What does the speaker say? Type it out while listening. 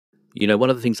You know, one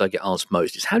of the things I get asked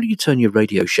most is, how do you turn your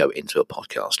radio show into a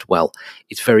podcast? Well,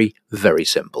 it's very, very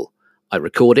simple. I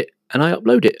record it and I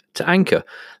upload it to Anchor.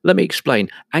 Let me explain.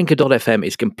 Anchor.fm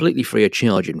is completely free of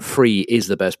charge, and free is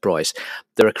the best price.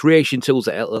 There are creation tools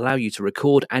that allow you to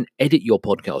record and edit your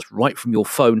podcast right from your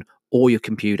phone or your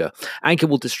computer. Anchor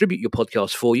will distribute your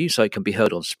podcast for you so it can be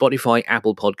heard on Spotify,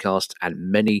 Apple Podcasts,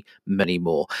 and many, many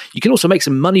more. You can also make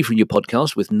some money from your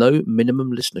podcast with no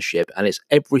minimum listenership, and it's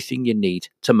everything you need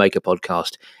to make a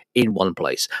podcast in one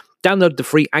place. Download the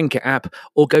free Anchor app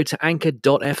or go to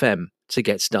anchor.fm to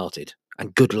get started.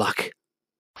 And good luck.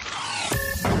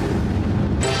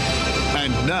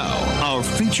 And now, our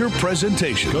feature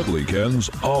presentation. Cuddly Ken's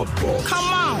Oddbox. Come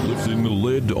on! Lifting the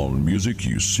lid on music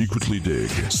you secretly dig.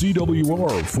 CWR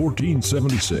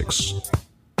 1476.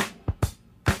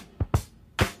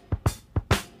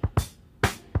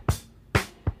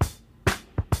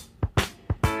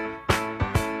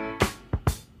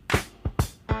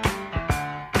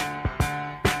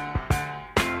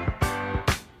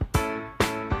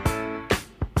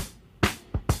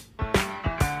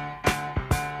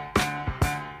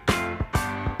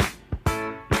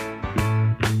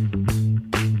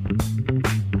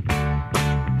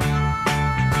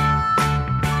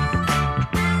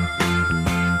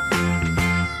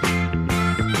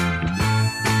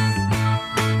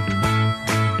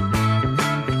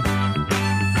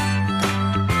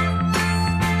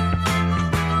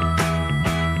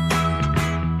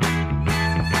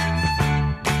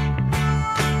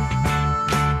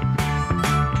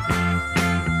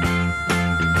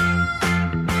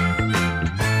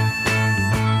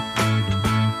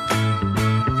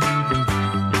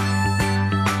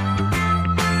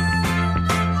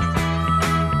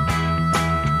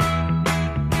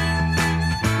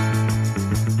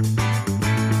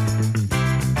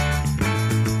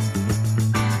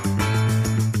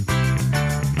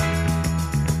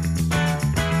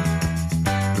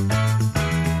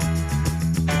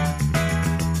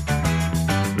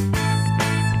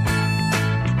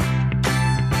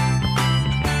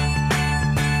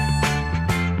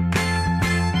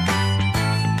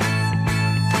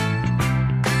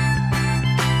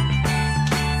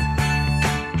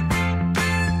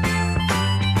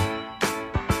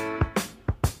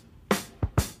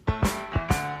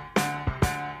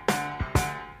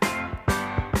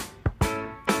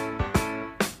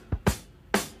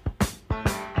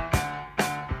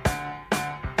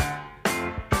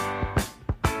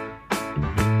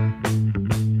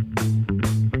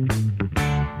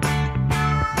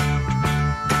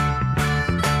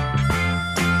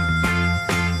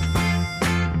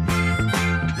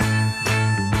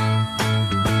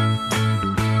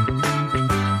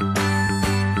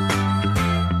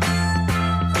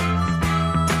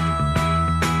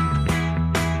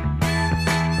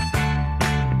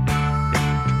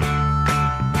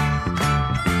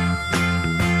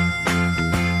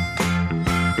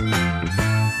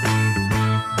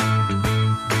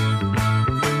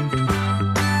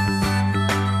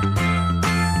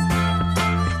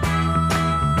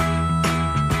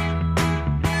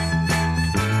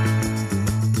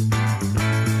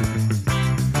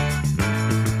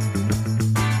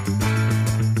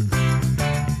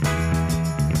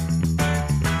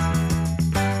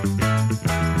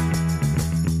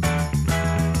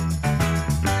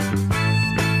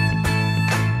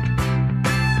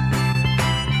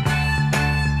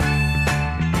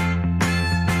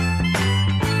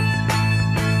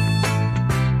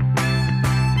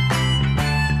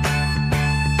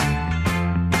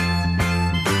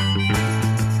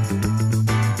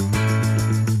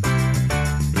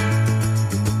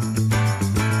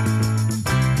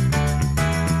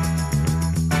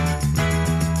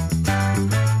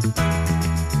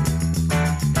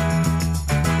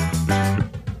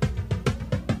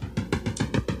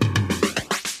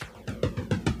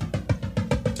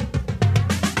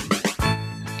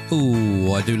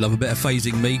 Ooh, I do love a bit of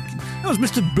phasing me. That was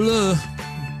Mr. Blur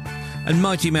and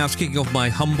Mighty Mouse kicking off my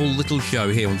humble little show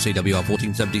here on CWR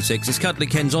 1476. It's Cuddly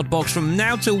Ken's Oddbox from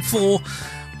now till 4.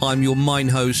 I'm your mine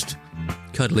host,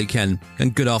 Cuddly Ken,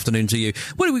 and good afternoon to you.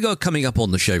 What have we got coming up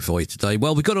on the show for you today?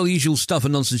 Well, we've got all the usual stuff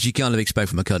and nonsense you kind of expect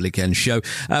from a Cuddly Ken show.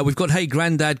 We've got Hey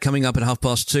Grandad coming up at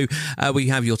 2:30. We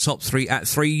have your top 3 at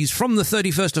 3s from the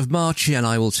 31st of March, and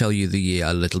I will tell you the year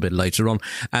a little bit later on.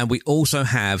 And we also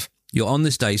have your On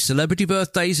This Day celebrity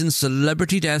birthdays and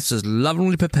celebrity deaths as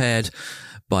lovingly prepared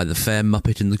by the fair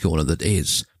muppet in the corner that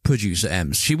is Producer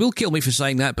Ems. She will kill me for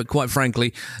saying that, but quite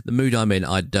frankly, the mood I'm in,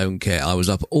 I don't care. I was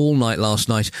up all night last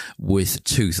night with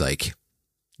toothache.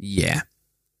 Yeah.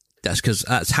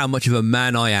 That's how much of a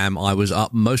man I am. I was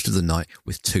up most of the night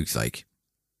with toothache.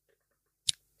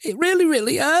 It really,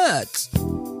 really hurts.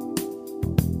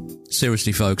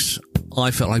 Seriously, folks,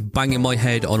 I felt like banging my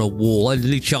head on a wall. I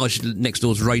literally charged next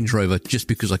door's Range Rover just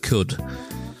because I could.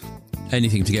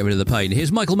 Anything to get rid of the pain.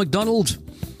 Here's Michael McDonald.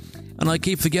 And I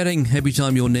keep forgetting every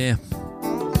time you're near.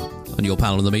 And your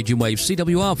pal on the medium wave,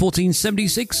 CWR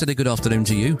 1476, and a good afternoon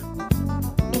to you.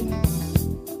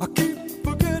 I keep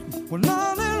forgetting we're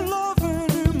not in love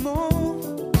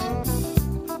anymore.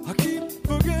 I keep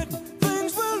forgetting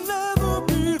things will never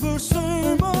be the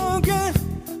same again.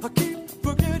 I keep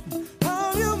forgetting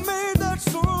how you made that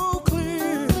so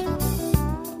clear.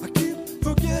 I keep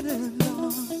forgetting,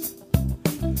 love.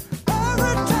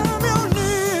 Every time you're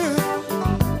near,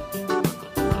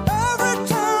 every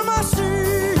time I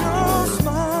see your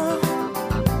smile,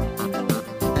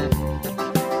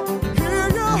 hear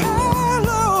your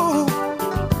hello,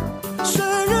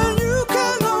 saying you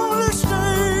can only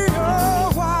stay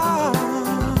a while.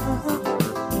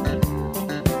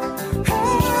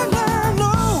 And I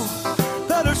know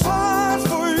that it's hard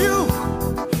for you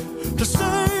to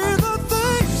say the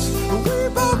things we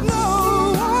both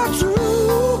know are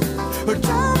true. But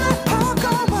tell me how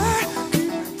come I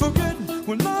keep forgetting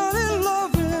we're not in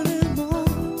love anymore.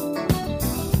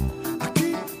 I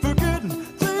keep forgetting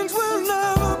things will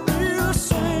never be the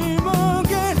same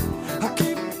again. I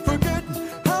keep forgetting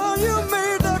how you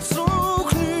made that so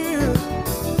clear.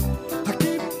 I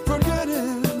keep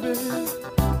forgetting, babe.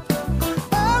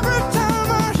 Every time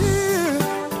I hear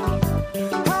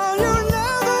how you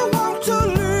never want to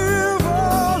live a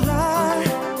lie,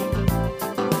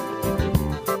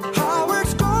 how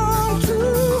it's gone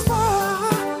too far,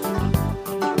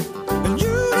 and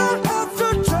you don't have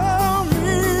to tell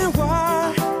me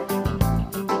why.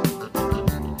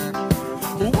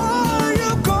 Why are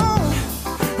you gone,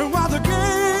 and why the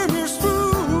game is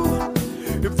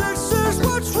through? If this is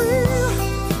what's real,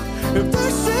 if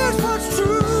this is what's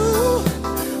true,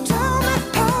 tell me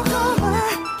how come I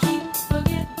Keep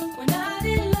forgetting we're not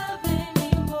in love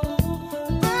anymore.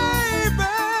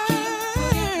 baby.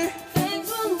 Things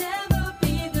will never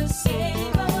be the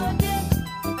same again.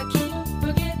 I keep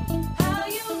forgetting how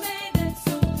you made that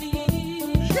so clear.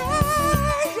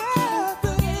 Yeah,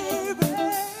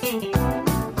 baby.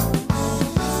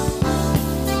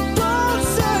 Don't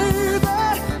say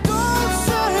that, don't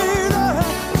say that,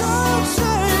 don't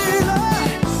say that.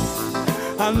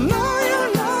 I know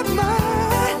you're not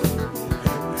mine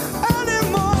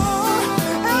anymore,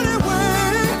 anyway,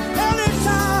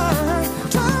 anytime.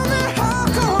 Tell me how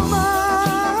come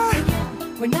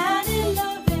We're not in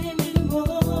love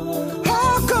anymore.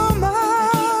 how come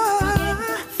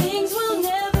Things will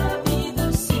never be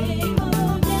the same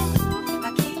again.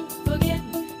 I keep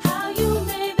forgetting how you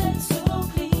made that so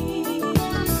clear.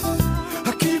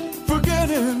 I keep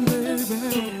forgetting,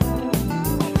 baby.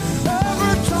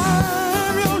 Every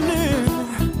time you're near,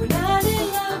 We're not in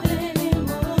love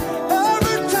anymore.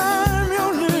 every time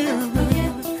you're near,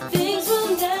 baby. Things will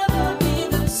never be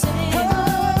the same.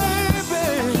 Hey,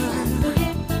 baby.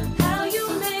 Forget how you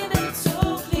made that so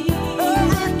clear.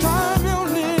 Every time you're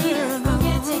near,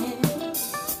 Forgetting.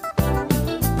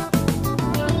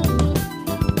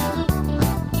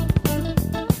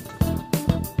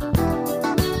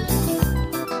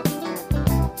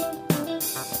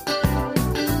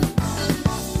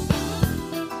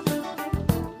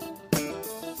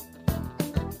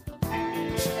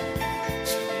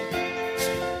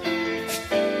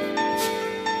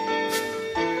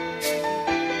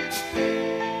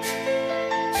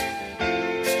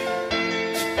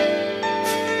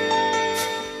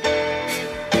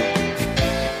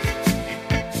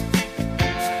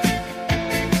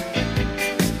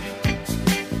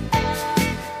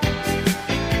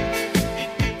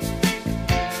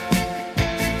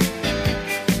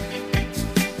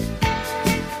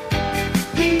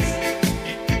 He's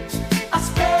a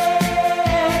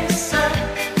spacer,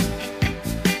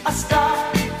 a star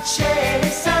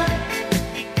chaser,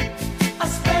 a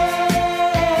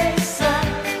spacer.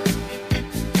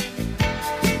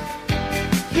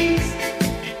 He's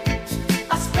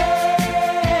a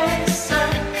spacer,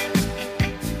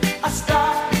 a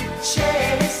star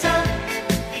chaser,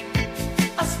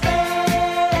 a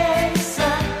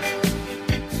spacer.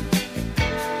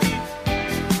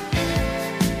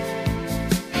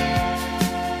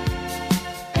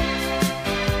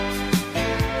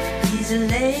 He's a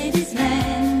ladies'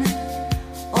 man,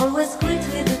 always greet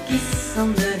with a kiss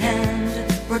on the hand,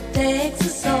 protects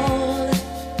us all,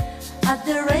 at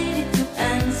the ready to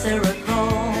answer a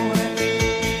call.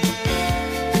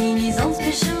 In his own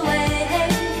special way,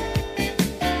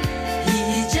 he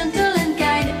is gentle and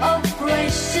kind,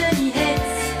 oppression he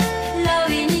hates,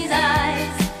 love in his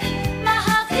eyes. My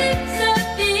heart keeps a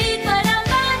beat.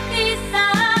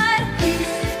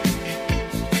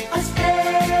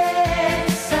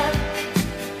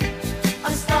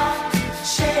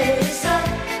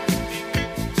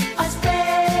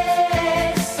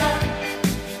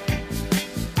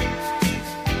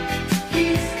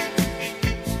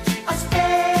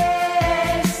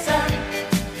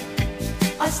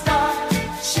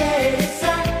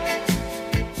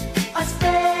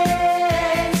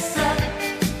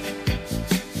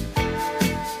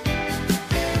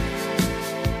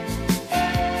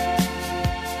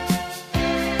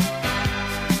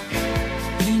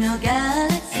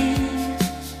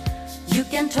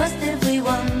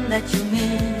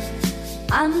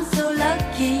 I'm so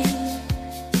lucky,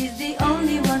 he's the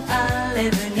only one I'll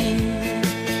ever need.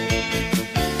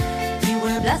 He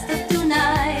will blast up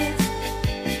tonight,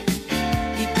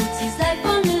 he puts his life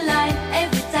on the line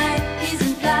every time he's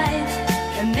in flight.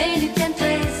 And many can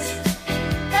trace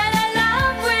that our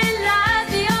love will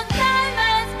last beyond time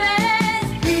and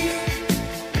space. He's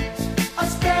a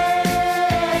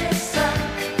spacer,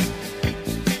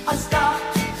 a star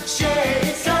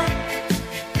chaser,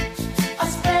 a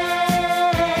spacer.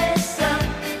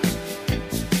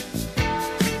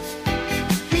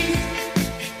 He's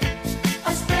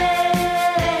a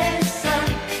spacer,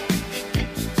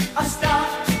 a star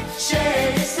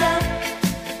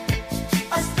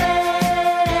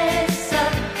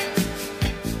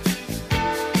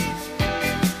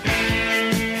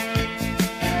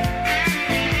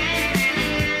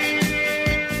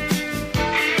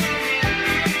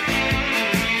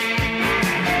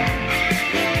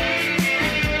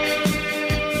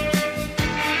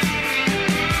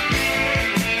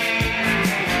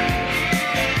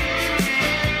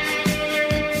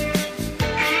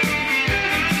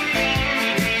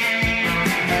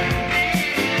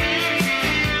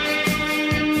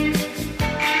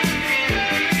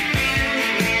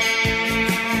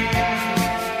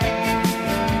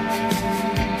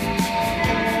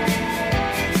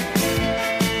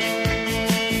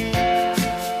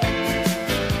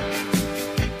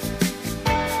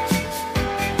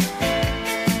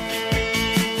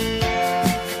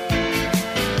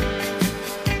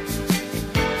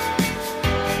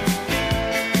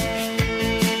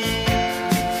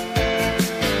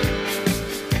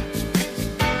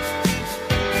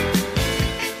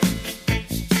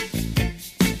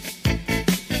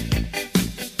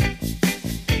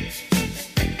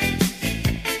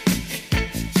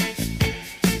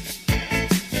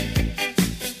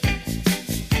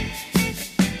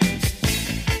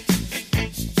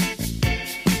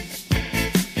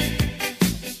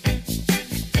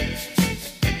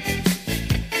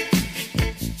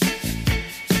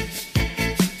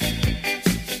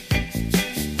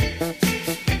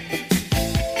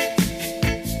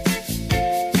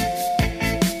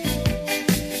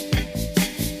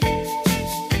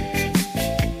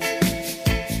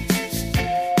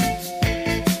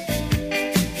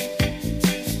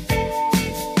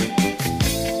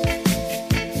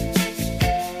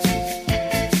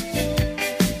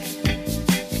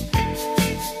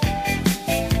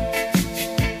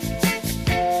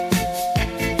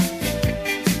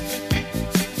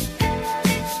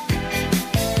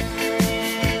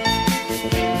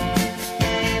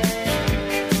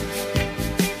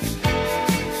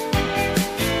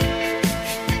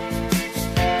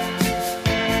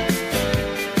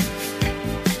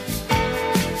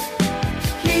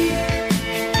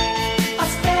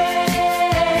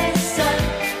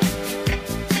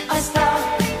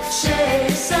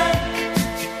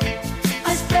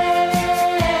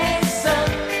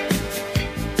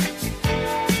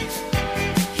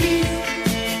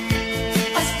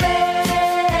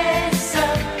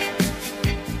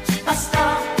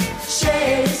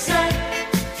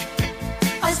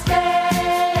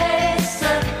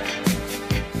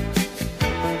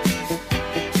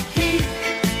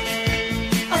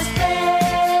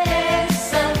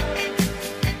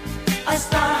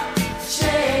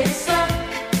chaser,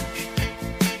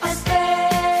 a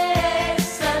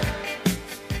spacer.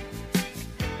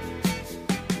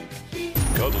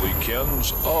 Cuddly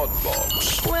Ken's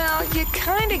Oddbox. Well, you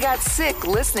kind of got sick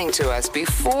listening to us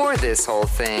before this whole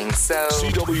thing, so.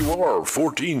 CWR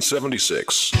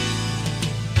 1476.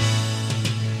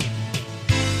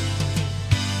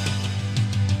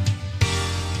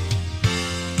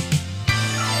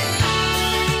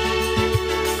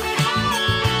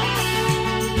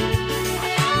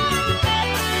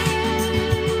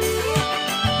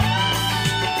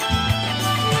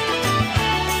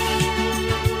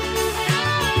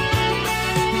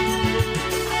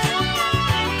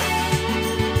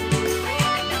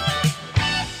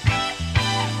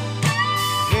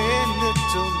 Hey,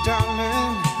 little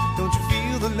darling, don't you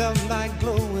feel the love light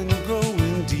glowing,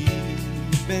 growing deep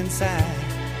inside?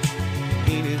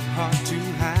 Ain't it hard to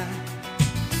hide?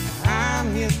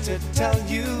 I'm here to tell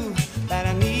you that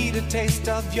I need a taste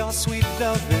of your sweet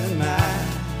love in my,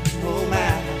 oh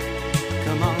my.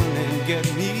 Come on and get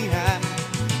me high.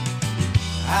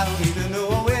 I don't even know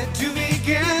where to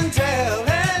begin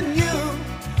telling you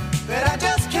that I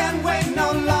just can't wait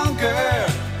no longer.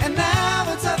 And now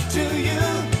it's up to you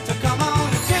to come on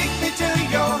and take me to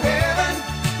your heaven.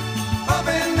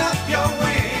 Open up your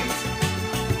wings,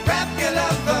 wrap your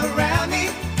love around me.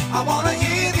 I wanna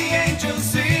hear the angels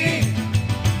sing.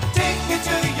 Take me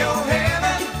to your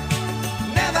heaven.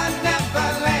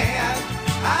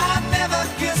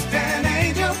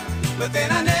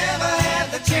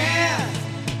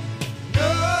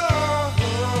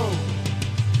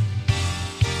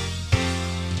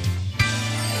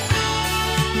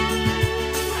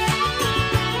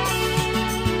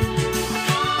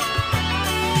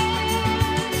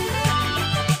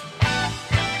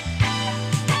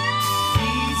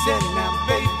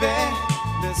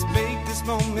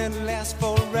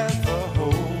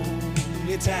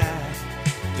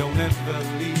 never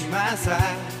leave my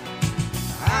side.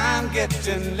 I'm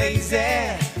getting lazy,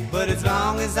 but as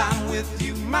long as I'm with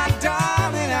you, my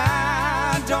darling,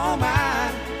 I don't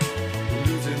mind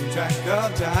losing track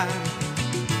of time.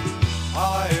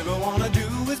 All I ever wanna do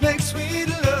is make sweet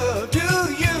love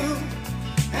to you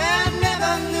and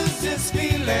never lose this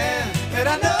feeling that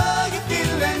I know you're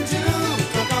feeling too.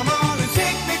 So come on and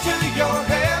take me to your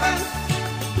heaven,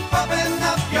 open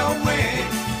up your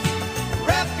wings,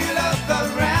 wrap your love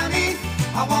around me.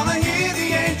 I wanna hear the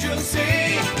angels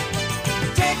sing.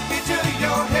 Take me to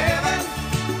your heaven,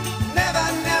 never,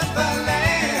 never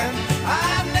land. I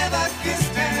never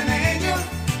kissed an angel,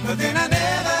 but then I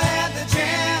never had the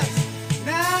chance.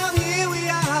 Now here we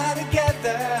are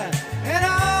together, and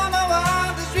all my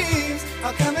wildest dreams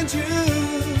are coming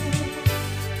true.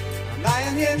 I'm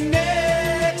lying here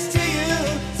next to you,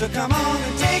 so come on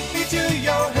and take me to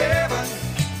your heaven.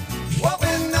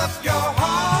 Open up your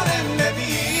heart and let me in.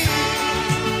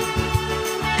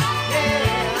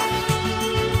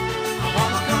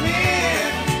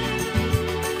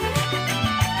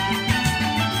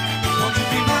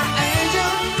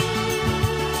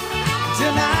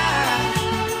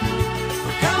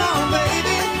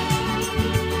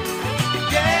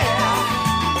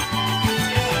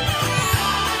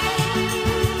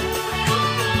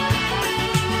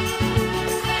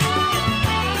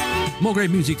 More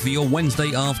great music for your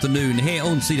Wednesday afternoon here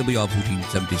on CWR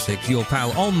 1476, your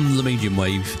pal on the medium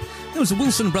wave. There was the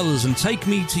Wilson Brothers and Take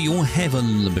Me to Your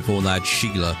Heaven, and before that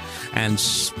Sheila and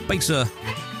Spacer.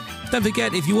 Don't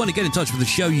forget, if you want to get in touch with the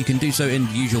show, you can do so in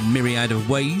the usual myriad of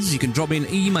ways. You can drop me an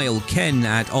email,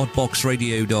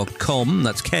 ken@oddboxradio.com.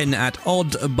 That's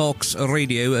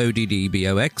ken@oddboxradio,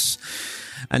 ODDBOX.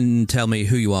 And tell me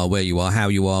who you are, where you are, how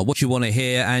you are, what you want to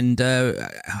hear, and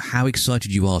how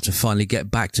excited you are to finally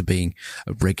get back to being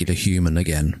a regular human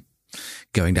again.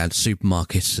 Going down to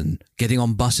supermarkets and getting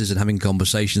on buses and having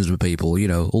conversations with people, you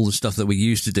know, all the stuff that we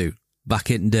used to do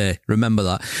back in the day. Remember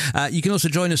that. You can also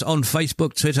join us on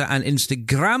Facebook, Twitter and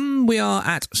Instagram. We are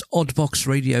at Oddbox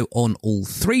Radio on all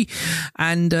three.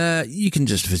 And you can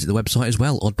just visit the website as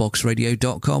well,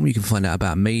 oddboxradio.com. You can find out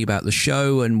about me, about the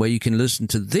show, and where you can listen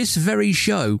to this very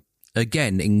show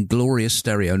again in glorious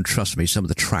stereo. And trust me, some of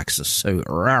the tracks are so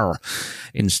rare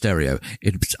in stereo.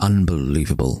 It's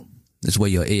unbelievable. It's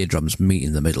where your eardrums meet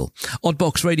in the middle.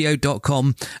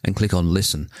 Oddboxradio.com and click on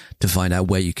listen to find out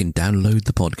where you can download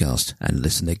the podcast and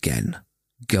listen again.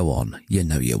 Go on, you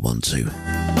know you want to.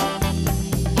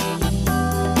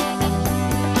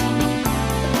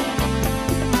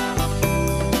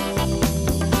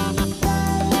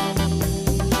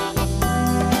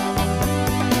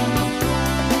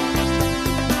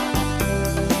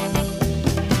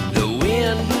 The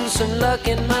wind blew some luck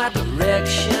in my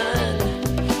direction.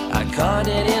 Caught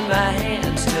it in my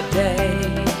hands today.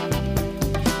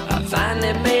 I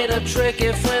finally made a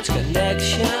tricky French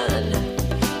connection.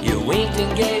 You winked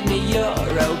and gave me your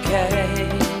okay.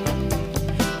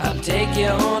 I'll take you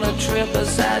on a trip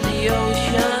beside the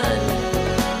ocean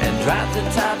and drop the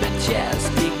top of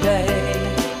Chesapeake Bay.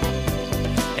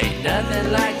 Ain't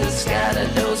nothing like the sky to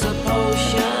dose a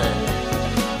potion.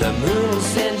 The moon will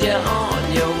send you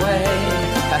on your way.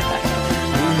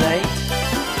 Moonlight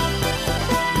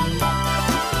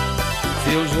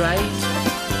feels right.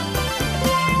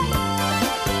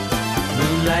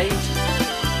 Moonlight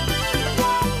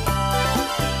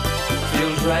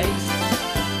feels right.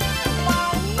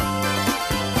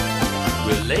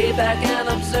 We'll lay back and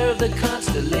observe the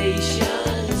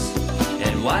constellations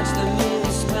and watch the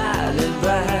moon smiling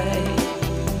bright.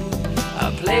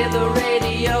 I play the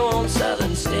radio on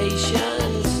southern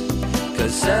stations,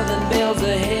 'cause southern bells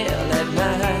are hell at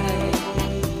night.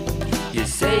 You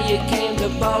say you came to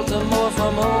Baltimore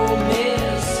from Ole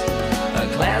Miss, a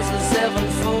class of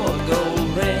 7-4 gold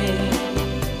ring.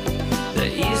 The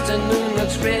eastern moon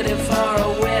looks ready for a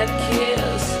wet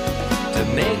kiss to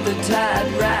make the tide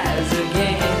rise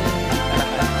again.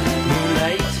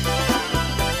 Moonlight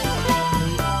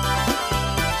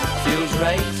feels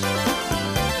right.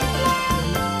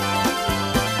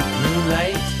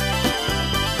 Moonlight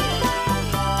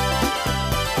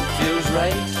feels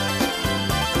right.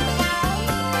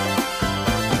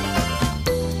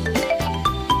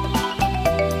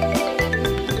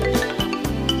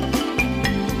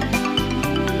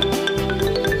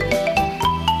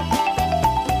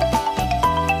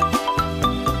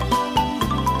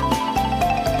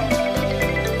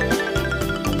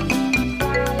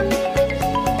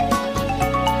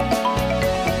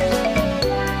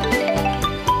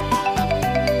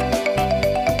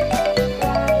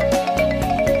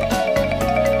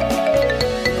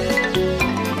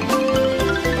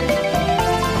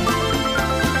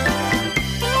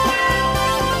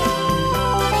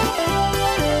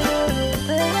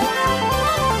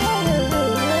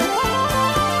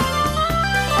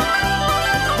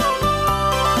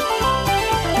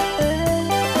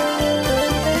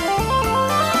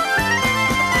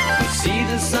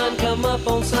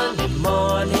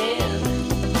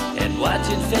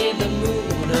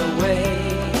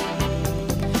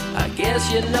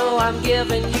 you know I'm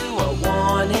giving you a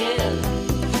warning,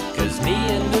 'cause me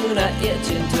and Moon are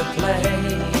itching to play.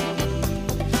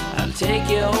 I'll take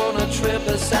you on a trip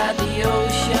beside the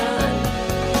ocean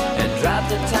and drop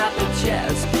the top of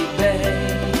Chesapeake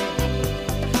Bay.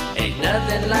 Ain't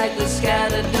nothing like the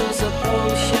scattered dose of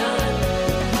potion.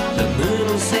 The moon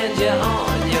will send you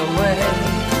on your way.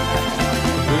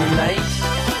 Moonlight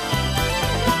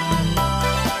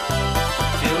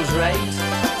feels right.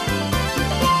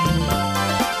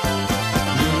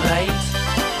 Moonlight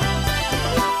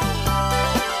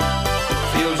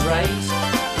feels right.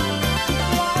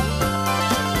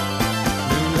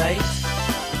 Moonlight.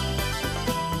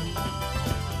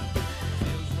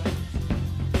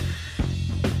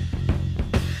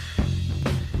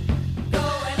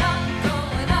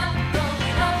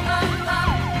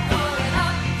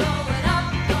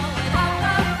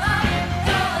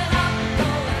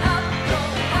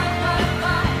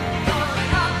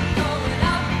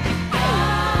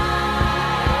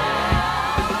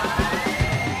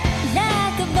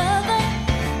 Like a bubble,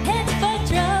 heads for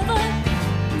trouble.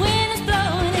 Wind is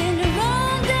blowing in the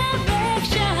wrong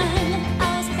direction. I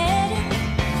was headed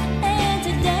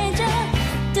into danger.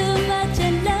 Too much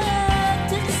in love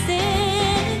to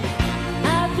sin. I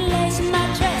placed my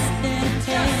trust in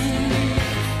him.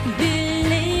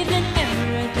 Believed in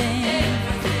everything,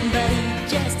 but he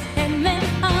just had me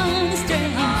on the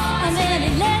string. And then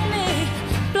he let me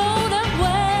float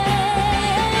away.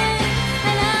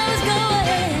 And I was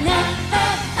going up,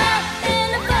 up, up in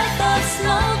a puff of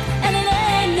smoke, and it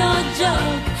ain't no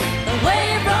joke. The way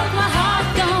you broke my heart,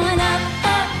 going up,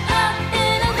 up, up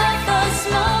in a puff of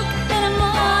smoke, and I'm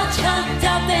all choked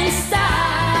up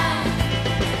inside.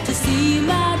 To see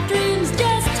my dreams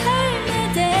just turn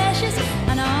into ashes,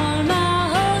 and all my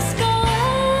hopes go up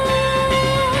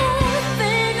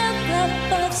in a puff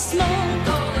of smoke.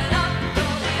 Going up,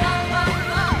 going up, up,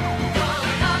 up,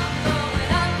 going up,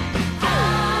 going up.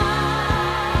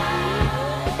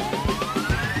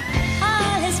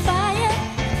 All his fire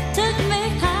took me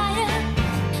higher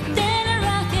than a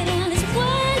rocket on its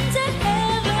way to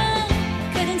heaven.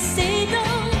 Couldn't see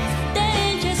those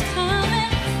dangers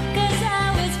coming, 'cause I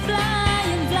was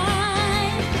flying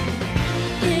blind.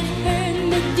 It hurt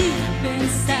me deep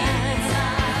inside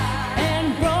and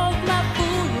broke my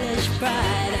foolish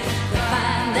pride to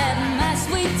find that my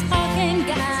sweet talking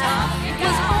guy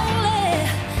was only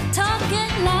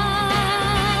talking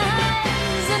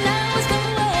lies. And I was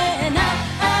going up,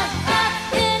 up, up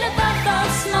in a puff of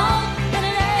smoke, and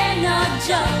it ain't no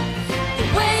joke. The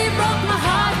way you broke my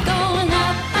heart, going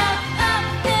up, up, up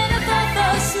in a puff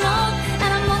of smoke,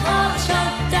 and I'm all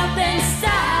choked up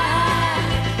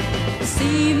inside.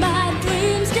 See my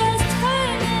dreams just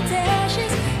turn into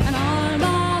ashes, and all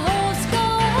my hopes go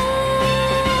up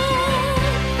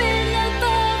in a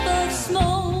puff of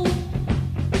smoke.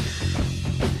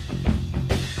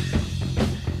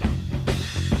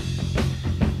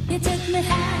 You took me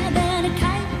higher than a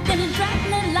kite, and it dropped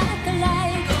me like a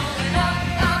light. Going up,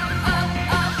 up, up,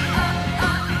 up, up,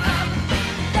 up, up.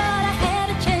 Thought I had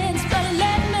a chance, but it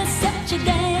let me set you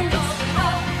down. Going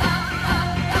up, up,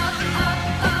 up, up, up,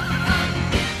 up, up.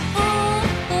 Ooh,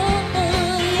 ooh,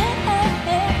 ooh, yeah.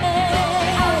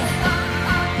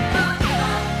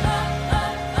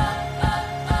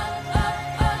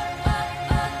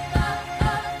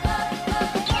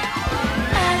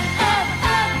 Up,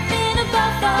 up, in a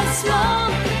puff of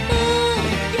smoke. Ooh,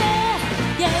 yeah,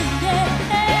 yeah, yeah.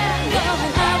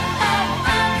 Going up, up,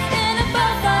 up in a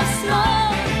puff of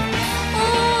smoke.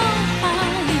 Ooh,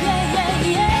 yeah,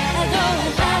 yeah, yeah.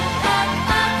 Going up, up,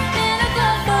 up in a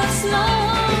puff of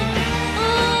smoke.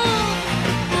 Ooh,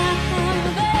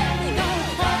 baby,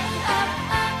 going up,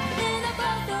 up in a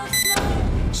puff of smoke.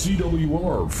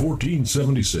 CWR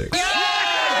 1476.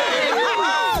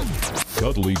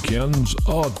 Cuddly Ken's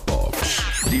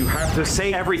Oddbox. Do you have to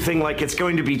say everything like it's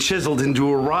going to be chiseled into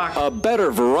a rock? A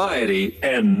better variety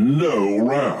and no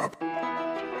rap.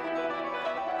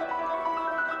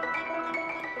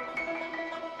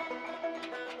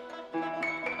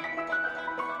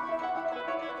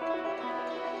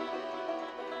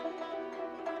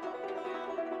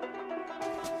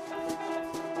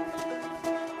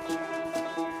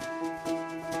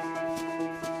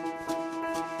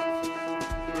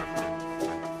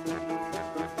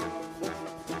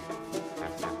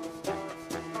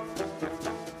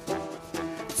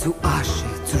 Zu Asche,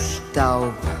 zu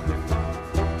Staub,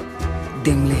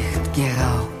 dem Licht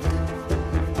geraubt,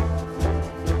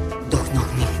 doch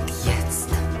noch nicht jetzt.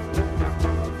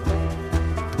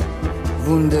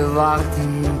 Wunde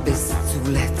warten bis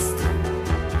zuletzt.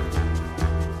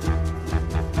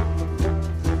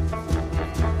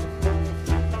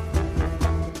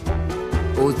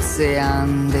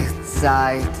 Ozean der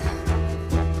Zeit,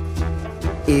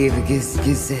 ewiges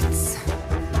Gesetz.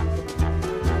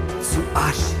 Zu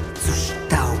Asche, zu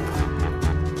Staub,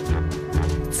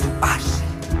 zu Asche,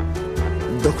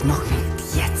 doch noch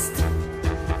nicht jetzt.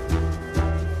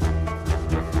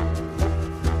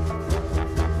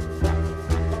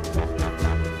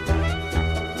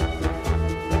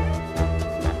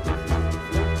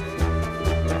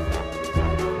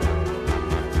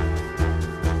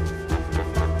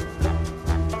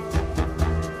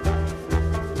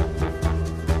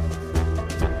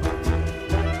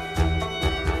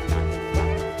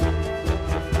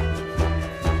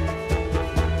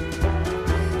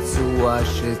 Zu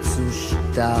Asche, zu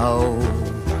Staub,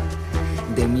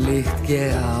 dem Licht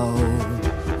geraubt,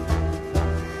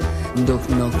 doch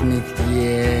noch nicht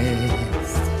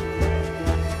jetzt.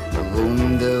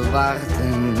 Wunder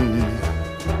warten,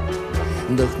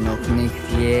 doch noch nicht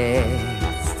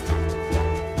jetzt.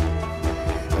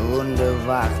 Wunder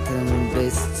warten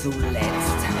bis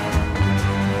zuletzt.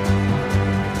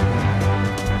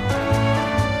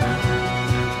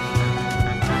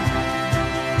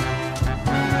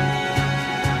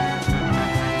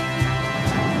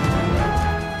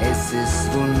 Es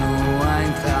ist wohl nur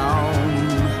ein Traum,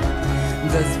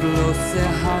 das bloße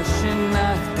Haschen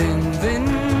nach dem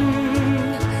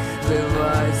Wind. Wer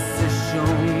weiß es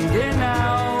schon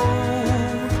genau?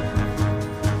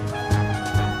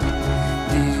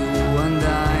 Die Uhr an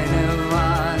deiner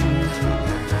Wand,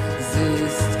 sie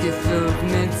ist gefüllt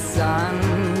mit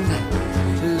Sand.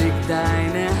 Leg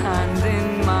deine Hand in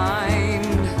mein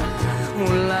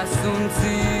und lass uns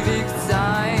ewig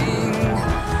sein.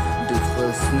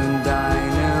 Nimm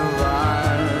deine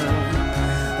Wahl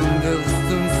und wirfst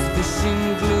uns zwischen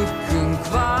Glück und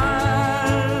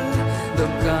Qual,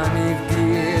 doch kann ich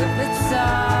dir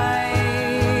verzeihen.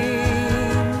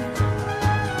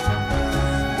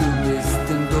 Du bist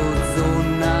dem Tod so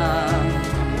nah,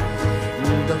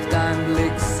 doch dein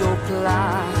Blick so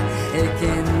klar,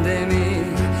 erkenne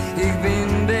mich, ich bin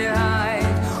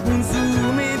bereit und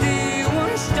suche mit dir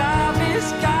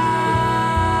Unsterblichkeit.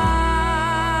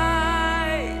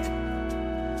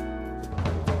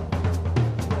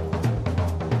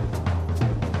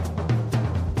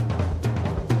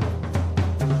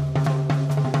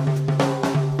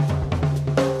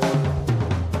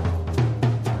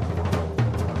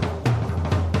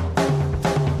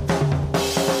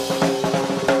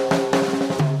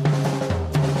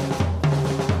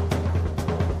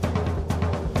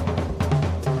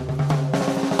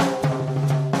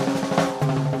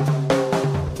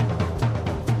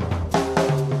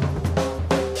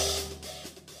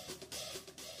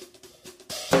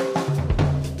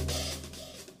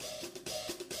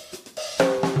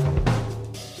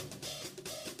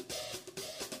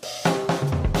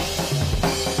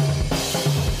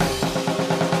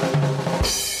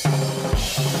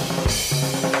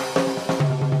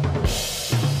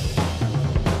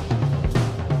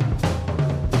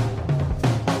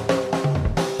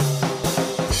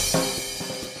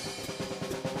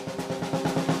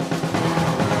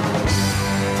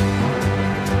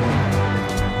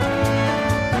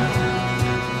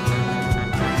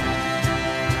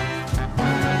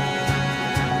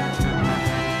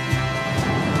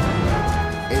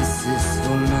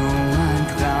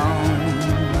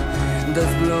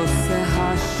 Das bloße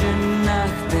Haschen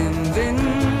nach dem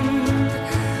Wind,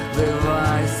 wer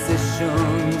weiß es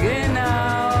schon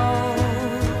genau.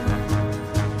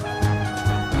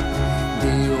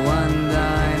 Die Uhr an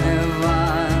deiner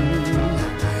Wand,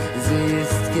 sie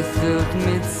ist gefüllt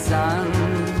mit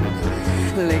Sand.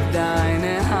 Leg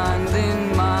deine Hand in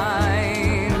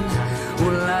mein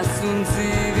und lass uns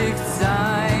ewig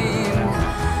sein.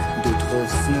 Du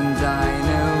triffst nun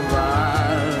deine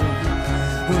Wahl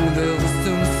und wirfst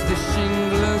uns zwischen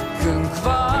Glück und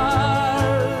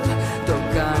Qual, doch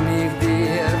kann ich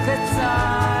dir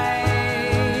verzeihen.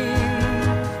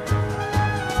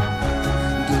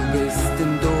 Du bist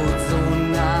dem Tod so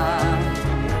nah,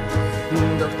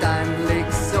 doch dein Blick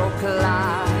so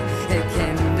klar,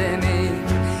 erkenne mich,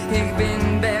 ich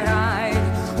bin bereit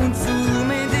und suche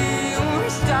mit dir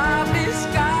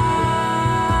Unsterblichkeit.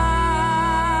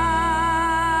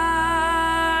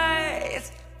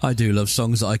 I do love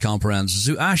songs that I can't pronounce.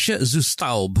 Zu Asche, zu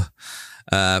Staub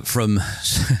from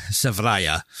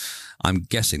Sevraya. I'm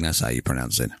guessing that's how you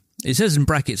pronounce it. It says in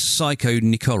brackets Psycho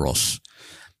Nikoros.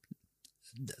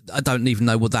 I don't even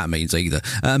know what that means either.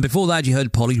 Before that, you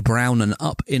heard Polly Brown and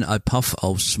Up in a Puff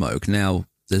of Smoke. Now,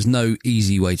 there's no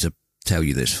easy way to tell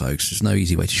you this, folks. There's no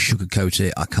easy way to sugarcoat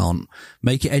it. I can't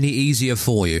make it any easier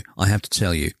for you. I have to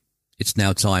tell you, it's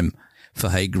now time for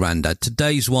Hey Grandad.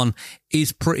 Today's one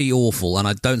is pretty awful, and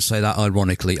I don't say that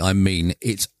ironically. I mean,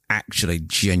 it's actually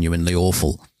genuinely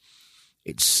awful.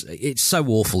 It's so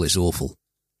awful, it's awful.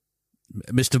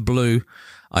 Mr. Blue,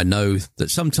 I know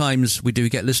that sometimes we do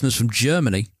get listeners from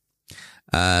Germany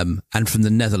and from the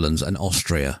Netherlands and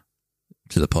Austria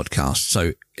to the podcast.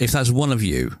 So if that's one of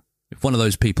you, if one of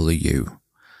those people are you,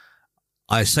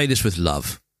 I say this with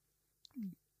love.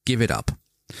 Give it up.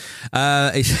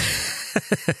 I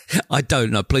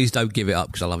don't know. Please don't give it up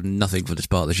because I'll have nothing for this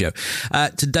part of the show.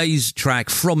 Today's track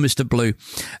from Mr. Blue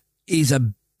is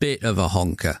a bit of a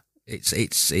honker.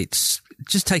 It's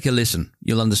just take a listen.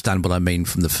 You'll understand what I mean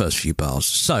from the first few bars.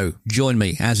 So join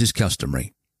me as is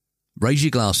customary. Raise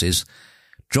your glasses,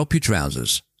 drop your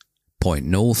trousers, point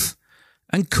north,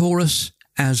 and chorus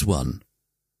as one.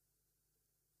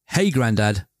 Hey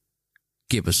Grandad,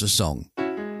 give us a song.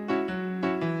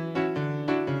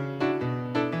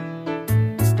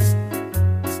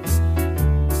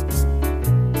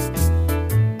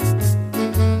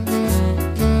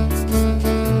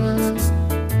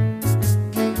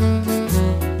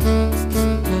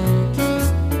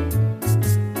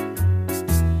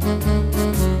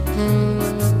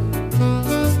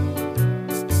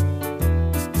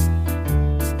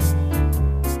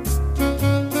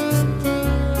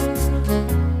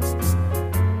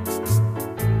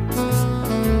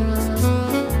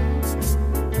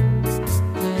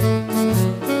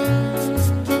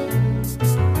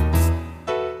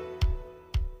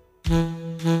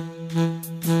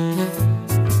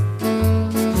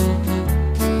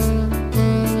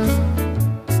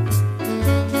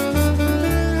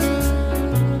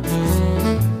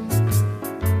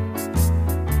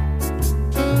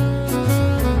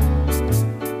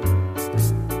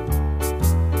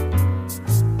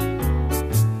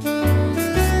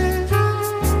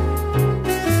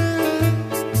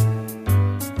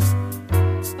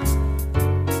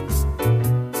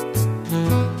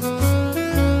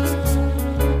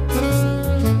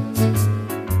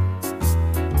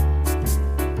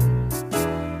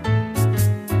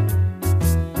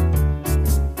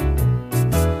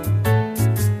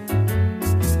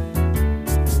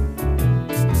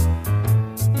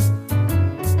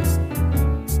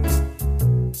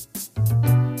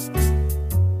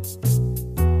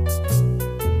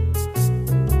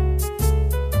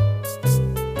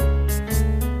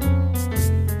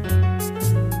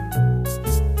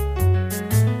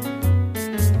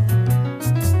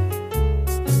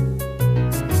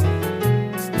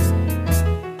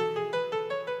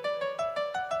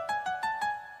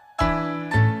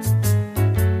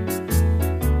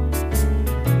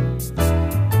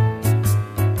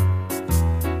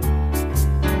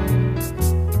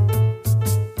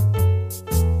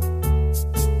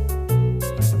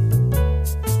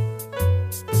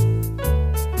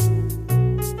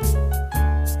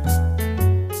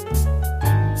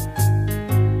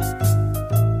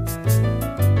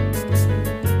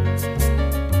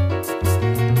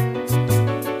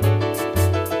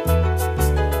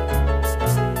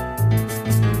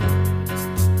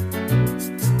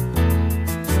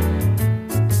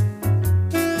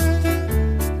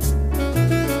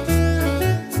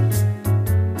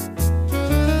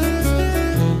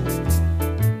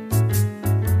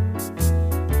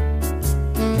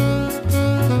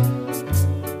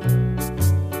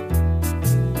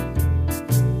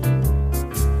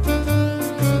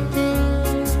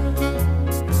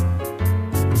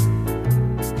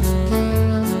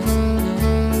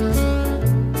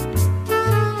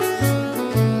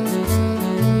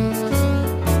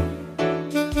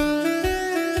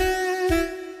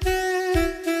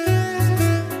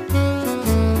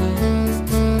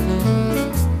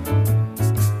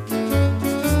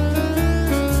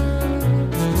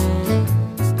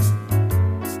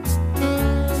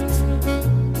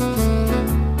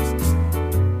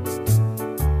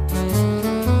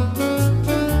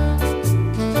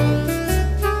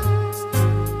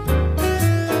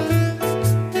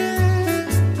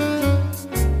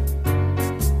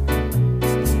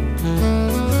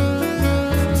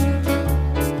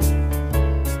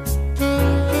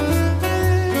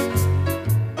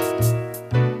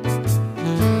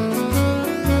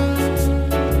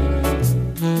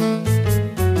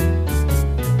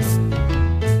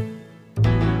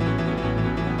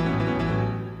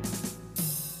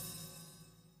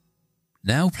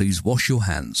 Now please wash your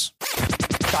hands.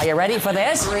 Are you ready for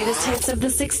this? Greatest hits of the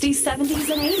 60s, 70s,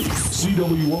 and 80s.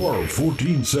 CWR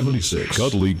 1476.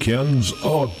 Cuddly Ken's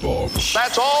Oddbox.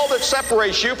 That's all that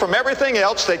separates you from everything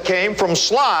else that came from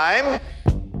slime.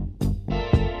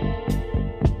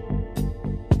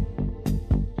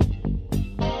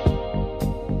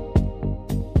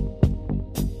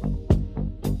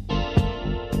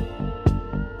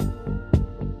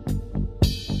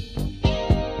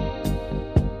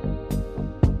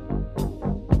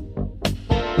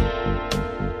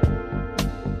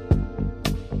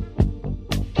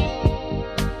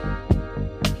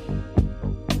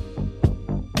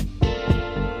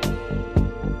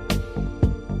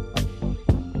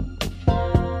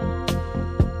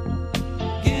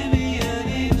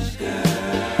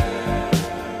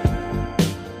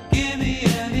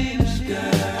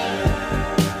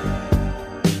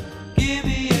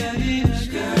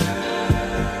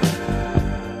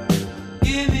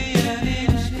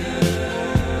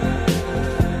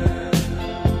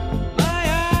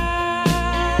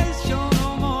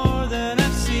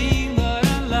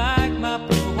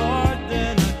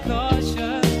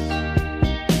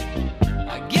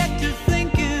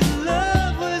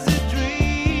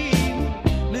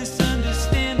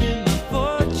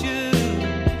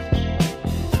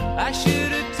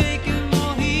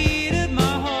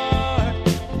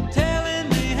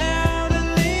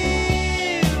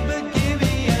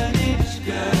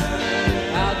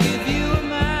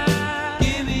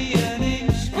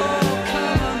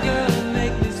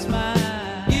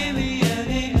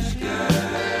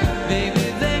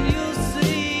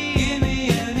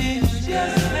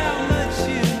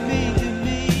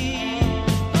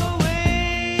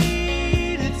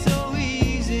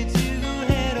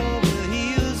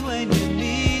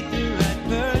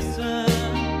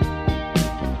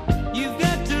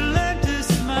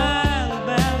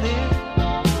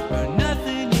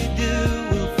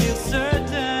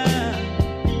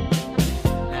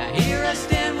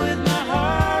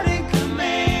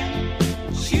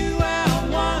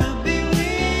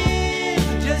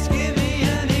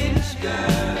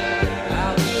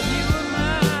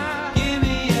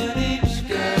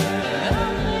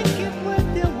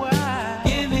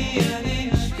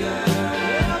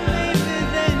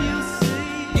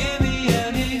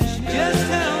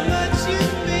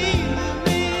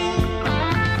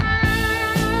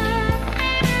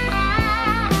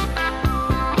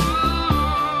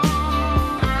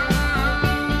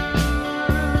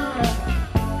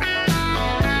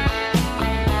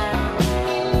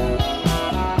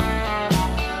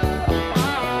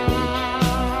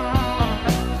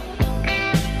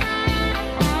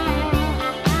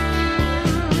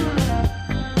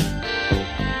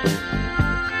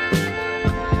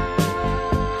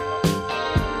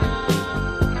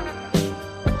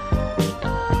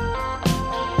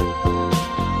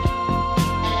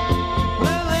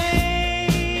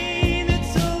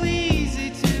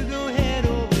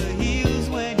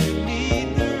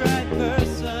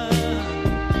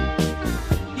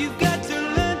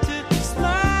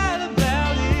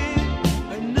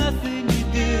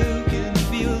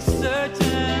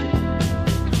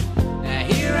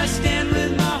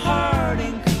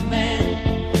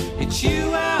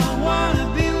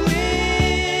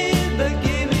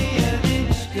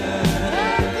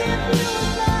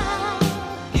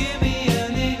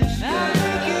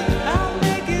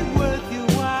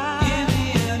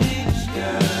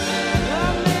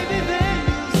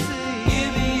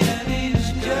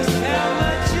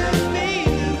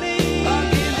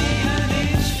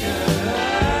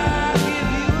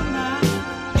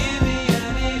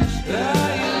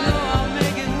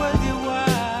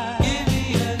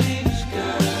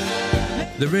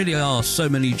 There really are so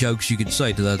many jokes you could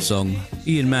say to that song.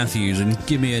 Ian Matthews and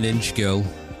Give Me an Inch, Girl.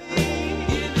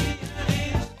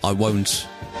 I won't.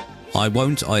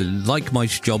 I like my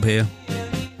job here.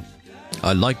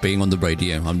 I like being on the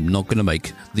radio. I'm not going to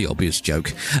make the obvious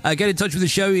joke. Get in touch with the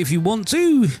show if you want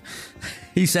to.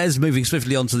 He says, moving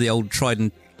swiftly on to the old tried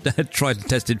and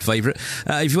tested favourite.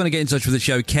 If you want to get in touch with the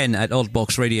show, Ken at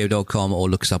oddboxradio.com, or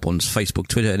look us up on Facebook,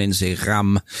 Twitter and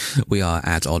Instagram. We are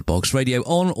at Oddbox Radio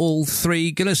on all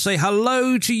three. Gonna say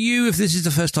hello to you if this is the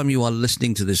first time you are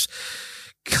listening to this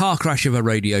car crash of a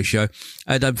radio show.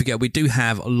 Don't forget, we do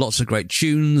have lots of great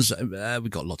tunes. We've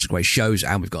got lots of great shows,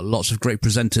 and we've got lots of great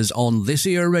presenters on this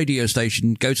here radio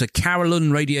station. Go to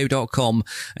carolynradio.com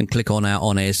and click on our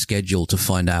on-air schedule to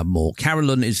find out more.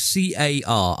 Carolyn is Carillon.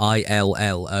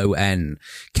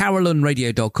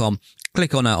 carolynradio.com.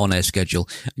 Click on our on-air schedule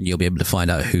and you'll be able to find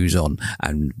out who's on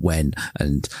and when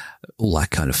and all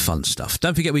that kind of fun stuff.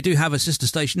 Don't forget, we do have a sister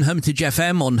station, Hermitage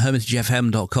FM, on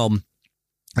hermitagefm.com.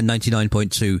 And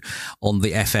 99.2 on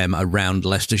the FM around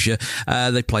Leicestershire.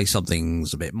 They play some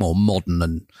things a bit more modern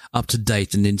and up to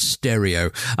date and in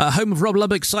stereo. Home of Rob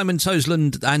Lubbock, Simon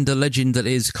Toseland, and a legend that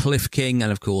is Cliff King,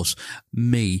 and of course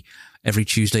me, every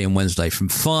Tuesday and Wednesday from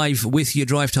 5 with your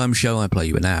drive time show. I play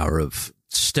you an hour of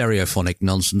stereophonic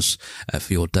nonsense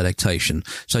for your delectation.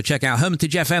 So check out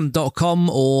hermitagefm.com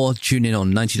or tune in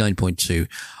on 99.2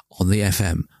 on the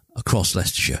FM across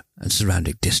Leicestershire and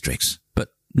surrounding districts.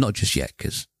 Not just yet,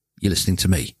 because you're listening to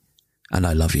me, and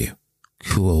I love you.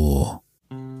 Cool.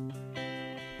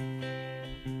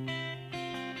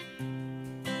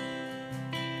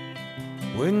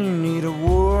 When you need a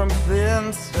warmth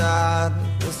inside,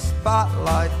 the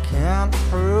spotlight can't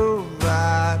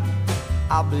provide,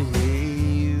 I'll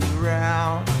be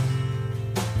around.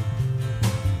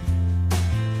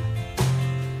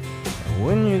 And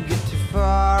when you get too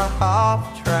far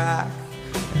off track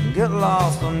and get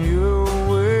lost on your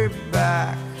way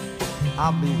back,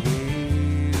 I'll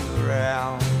be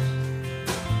around.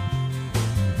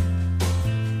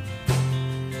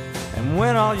 And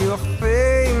when all your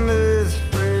famous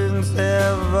friends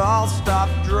have all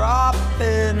stopped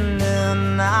dropping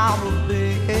in, I will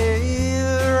be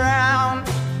around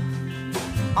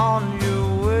on your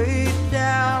way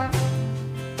down.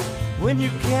 When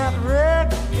you can't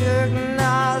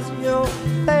recognize your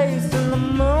face in the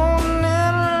morning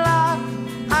light,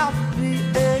 I'll be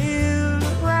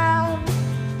around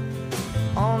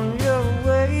on your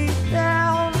way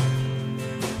down.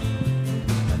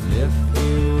 And if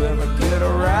you ever get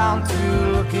around to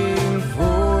looking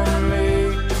for me,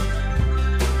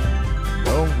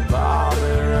 don't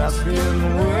bother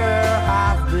asking where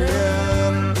I've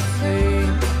been seen,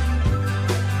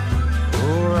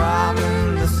 or I'm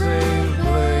in the same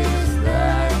place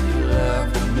that you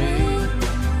left me,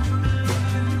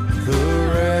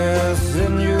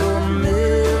 caressing your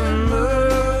memory.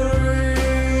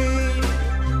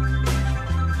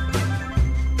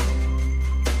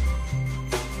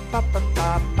 Ba ba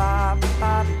ba ba ba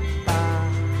ba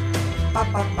ba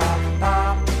ba ba ba ba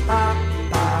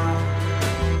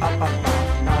ba ba ba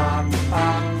ba.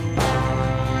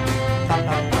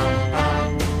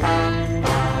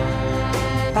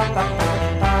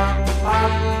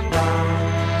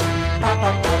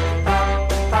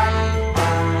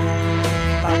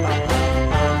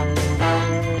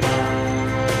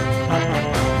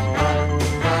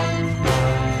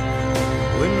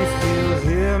 When you feel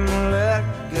him let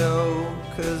go,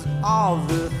 'cause all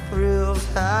the thrills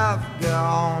have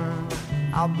gone,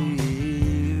 I'll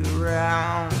be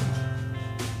around.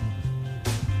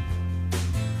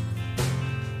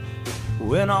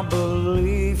 When our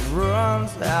belief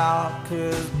runs out,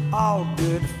 'cause all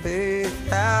good faith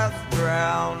has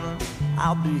drowned,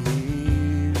 I'll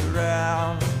be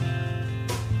around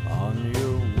on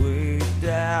your way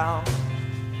down.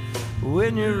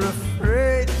 When you're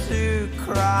afraid to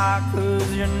cry, 'cause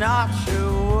you're not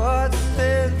sure what's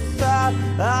inside,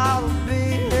 I'll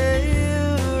be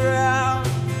around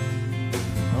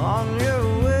on your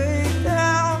way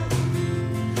down.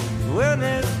 When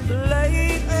it's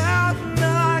late at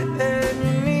night and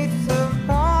you need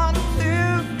someone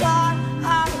to find,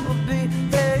 I will be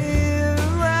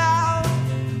around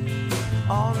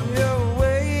on your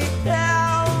way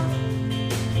down.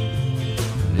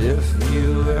 If you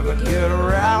ever get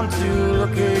around to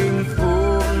looking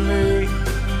for me,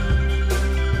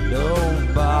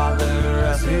 don't bother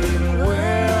asking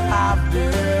where I've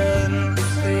been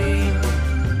seen,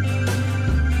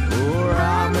 or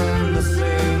I'm in the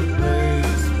same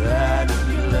place that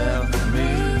you left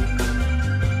me,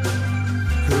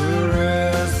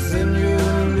 caressing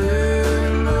your memory.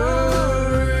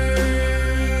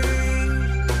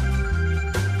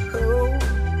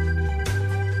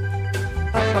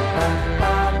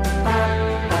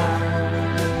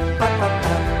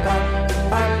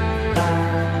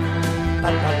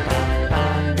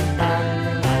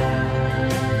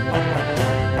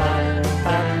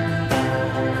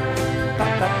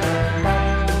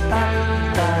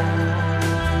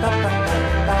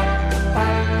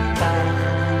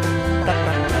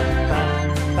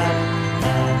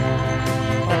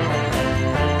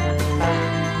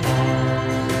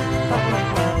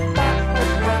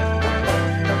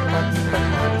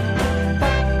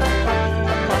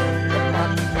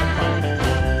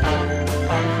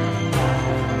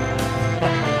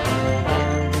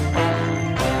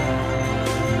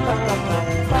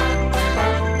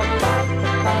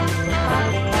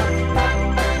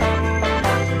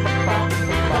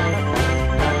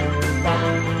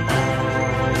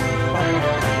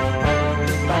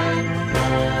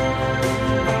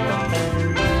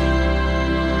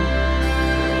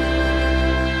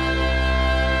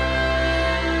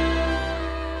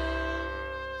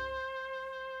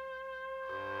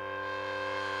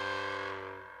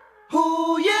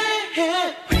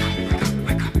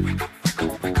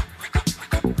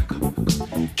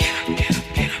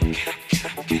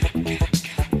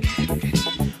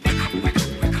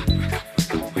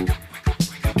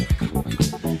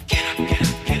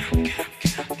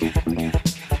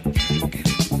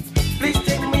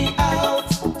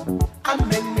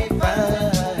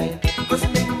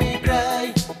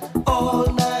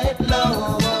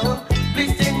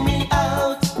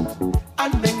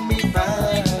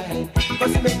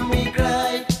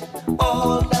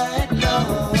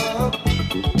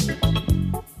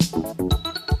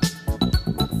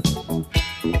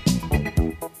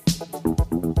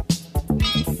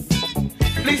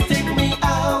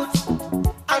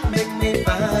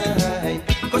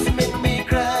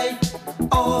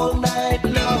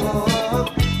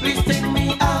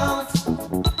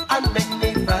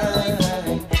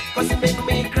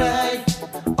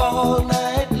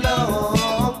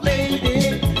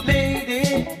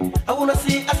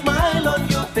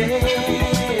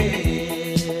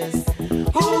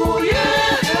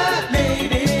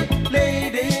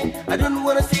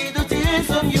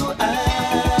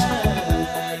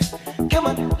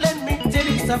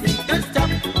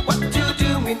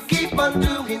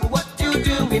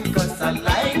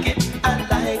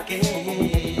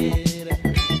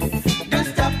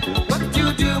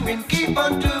 doing, keep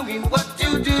on doing what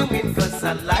you're doing, 'cause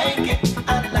I like it,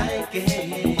 I like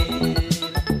it.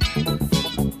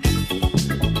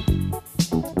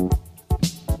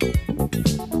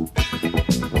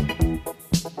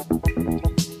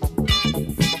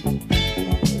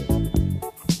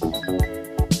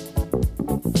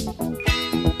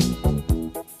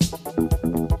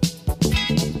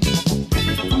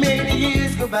 Many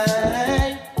years go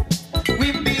by,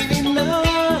 we've been in love.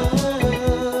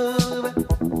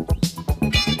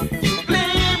 You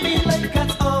play me like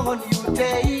cats on your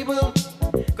table,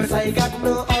 'cause I got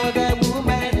no other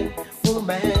woman,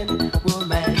 woman,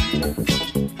 woman.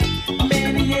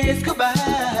 Many years go by,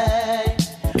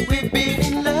 we've been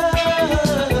in love.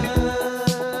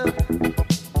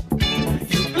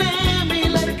 You play me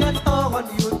like cats on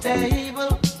your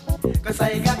table, 'cause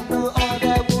I got no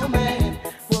other woman,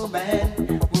 woman,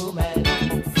 woman.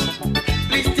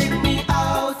 Please take me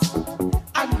out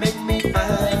and make me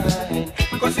fine,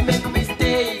 'cause you make me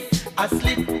stay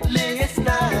asleep last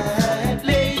night.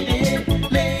 Lady,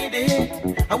 lady,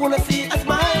 I wanna see a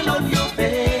smile on your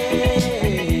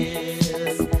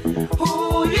face.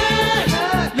 Oh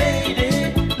yeah, lady,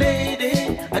 lady,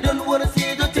 I don't wanna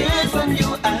see the tears on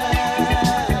your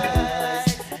eyes.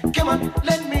 Come on,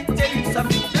 let me tell you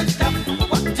something. Don't stop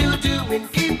what you're doing,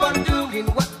 keep on doing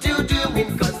what you're doing,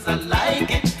 'cause I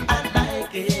like it, I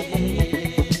like it.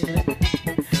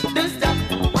 Don't stop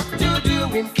what you're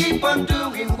doing, keep on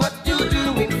doing what you're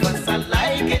doing, 'cause I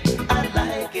like it, I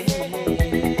like it.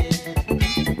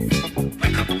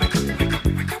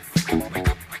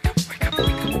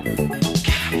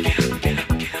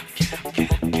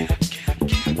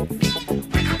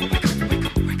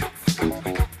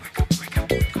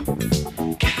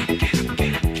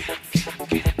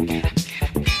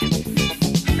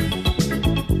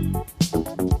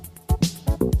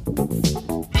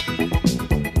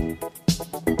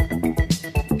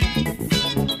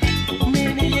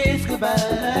 Many years go by,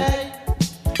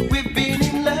 we've been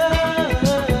in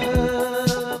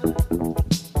love.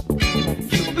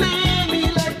 You play me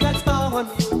like that's on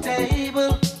your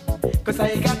table, 'cause I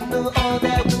got no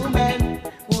other woman,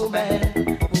 woman,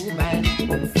 woman.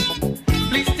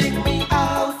 Please take me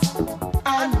out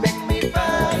and make me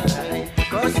fine,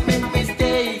 'cause you make me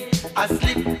stay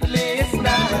asleep last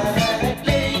night.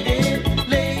 Lady,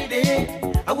 lady,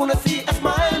 I wanna see a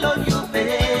smile on your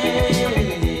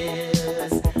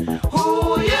face.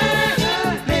 Oh yeah,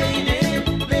 lady,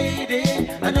 lady,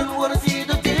 I don't wanna see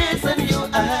the tears in your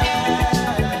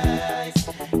eyes.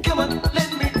 Come on, let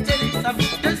me tell you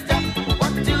something. Don't stop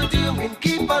what you're doing,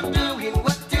 keep on doing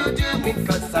what you're doing,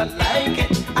 'cause I like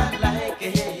it, I like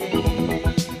it.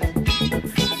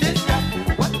 Don't stop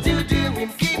what you're doing,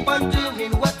 keep on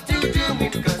doing what you're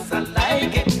doing, 'cause I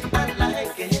like it, I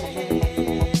like it.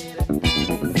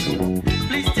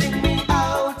 Please take me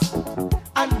out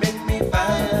and make me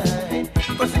fine,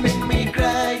 'cause you make me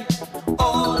cry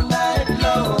all night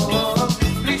long.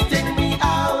 Please take me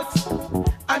out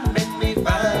and make me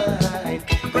fine,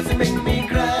 'cause you make me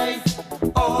cry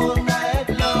all night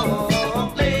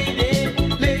long. Lady,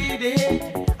 lady,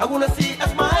 I wanna see a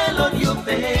smile on your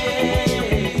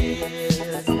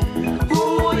face.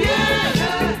 Oh yeah,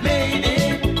 lady,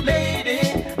 lady,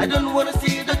 I don't wanna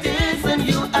see the tears in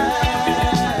your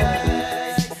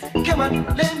eyes. Come on,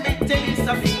 let me tell you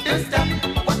something. Don't stop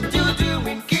what you're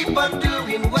doing, keep on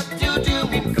doing what you're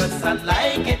doing, 'cause I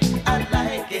like it, I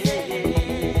like it.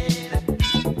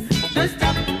 Don't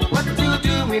stop what you're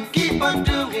doing, keep on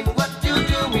doing what you're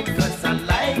doing, 'cause I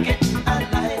like it, I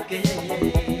like it.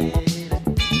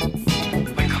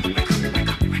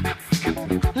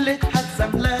 Let's have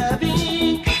some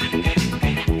loving.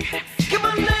 Come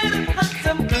on, let's have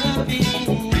some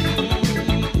loving.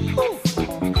 Ooh.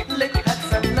 Let's have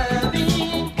some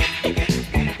loving.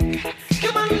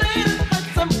 Come on, let's have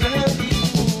some loving.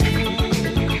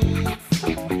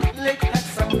 Let's have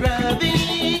some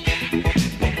loving.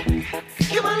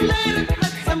 Come on, let's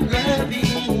have some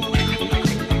loving.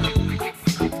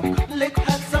 Let's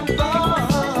have some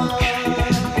fun.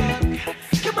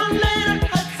 Come on, let's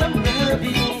have some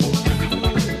loving.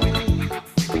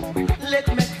 Let's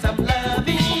make some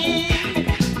loving.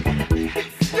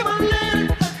 Come on,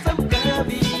 let's have some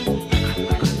loving.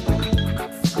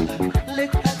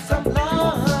 Let's have some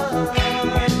love.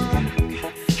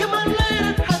 Come on,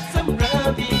 let's have some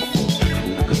loving.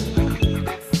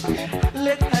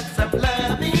 Let's have some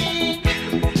loving.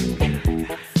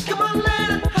 Come on,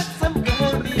 let's have some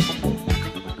loving.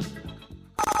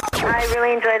 I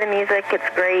really enjoy the music. It's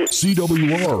great.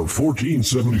 CWR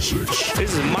 1476.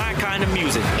 This is my kind of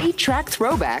music. 8-track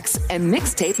throwbacks and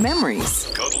mixtape memories.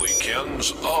 Cuddly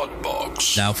Ken's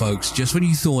Oddbox. Now, folks, just when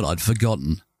you thought I'd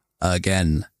forgotten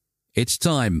again. It's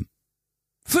time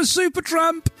for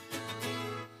Supertramp,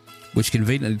 which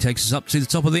conveniently takes us up to the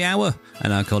top of the hour,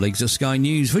 and our colleagues at Sky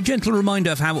News for a gentle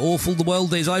reminder of how awful the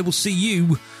world is. I will see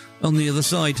you on the other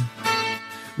side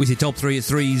with your top 3 at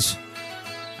 3s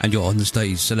and your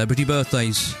on-the-stage celebrity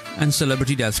birthdays and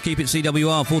celebrity deaths. Keep it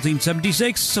CWR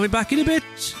 1476, so we're back in a bit.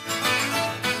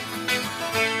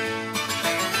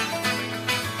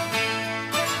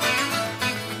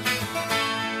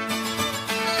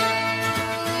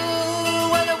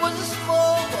 When I was a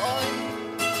small boy,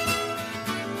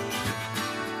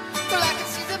 well, I could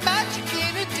see the magic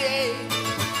in a day.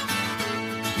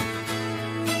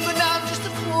 But now I'm just a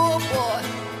poor boy.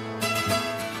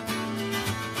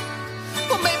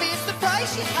 Well, maybe it's the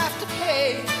price you have to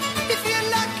pay if you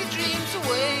lock your dreams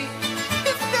away.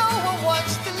 If no one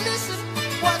wants to listen,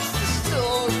 what's the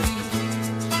story?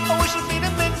 I wish I'd been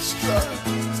a minstrel.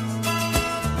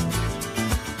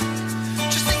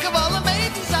 Just think of all the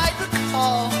maidens I'd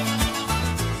recall.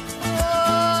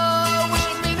 Oh, I wish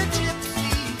I'd been a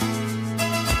gypsy.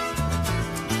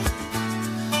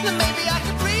 Then maybe I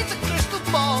could read the crystal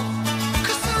ball.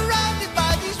 'Cause surrounded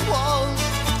by these walls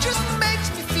just makes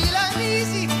me feel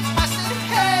uneasy. I said,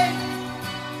 hey,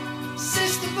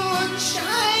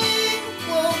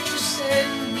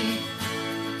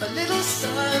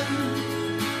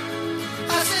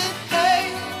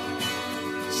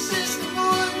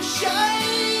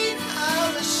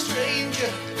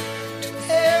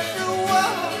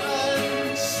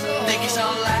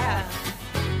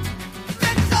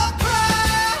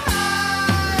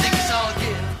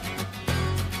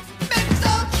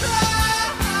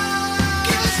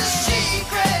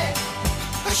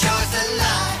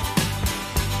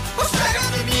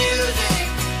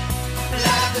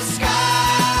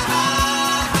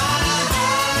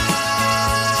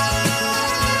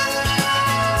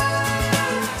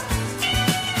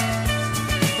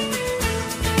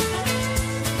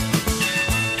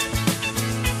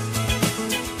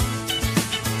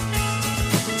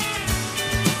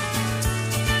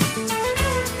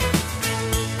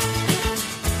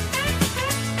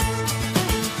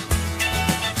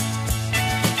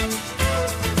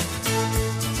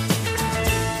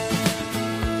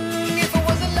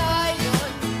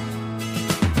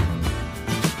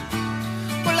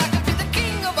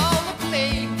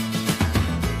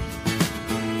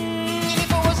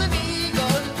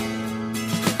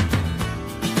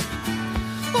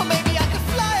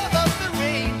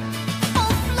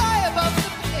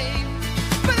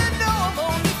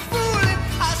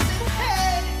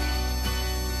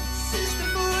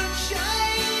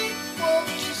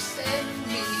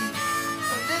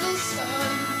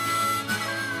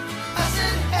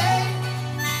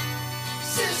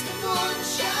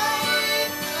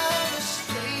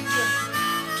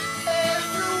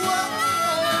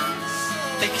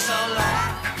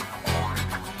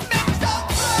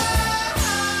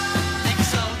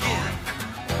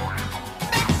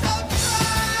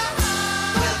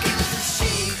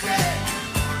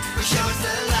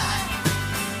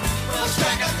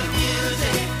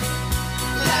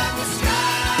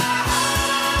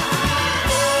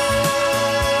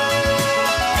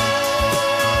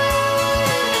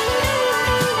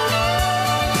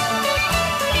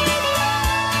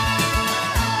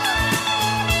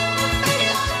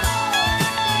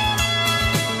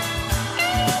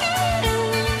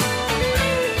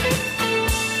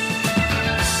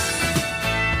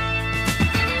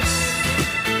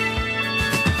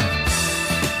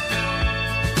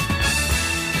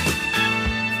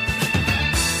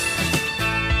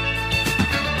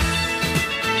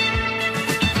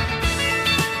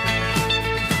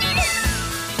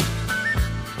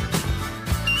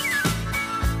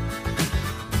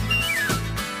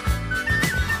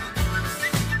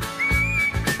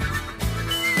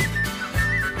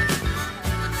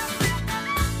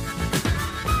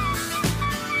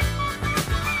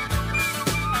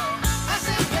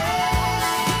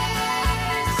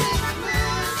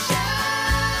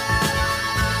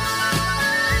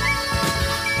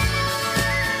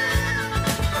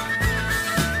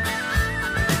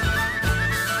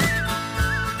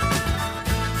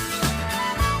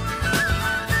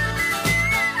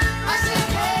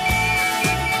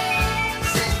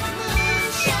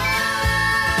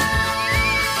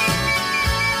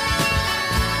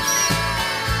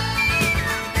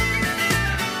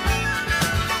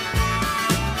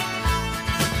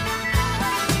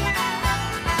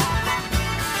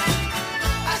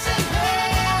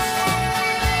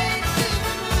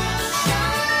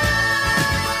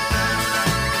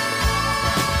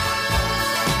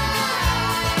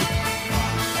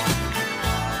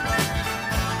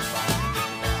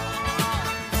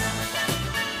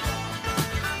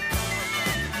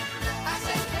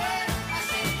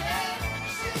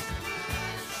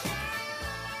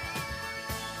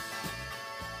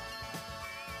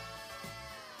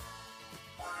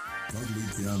 Cuddly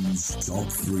Ken's Top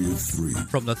 3 of 3.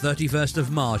 From the 31st of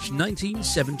March,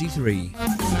 1973.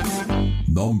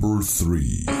 Number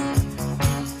 3.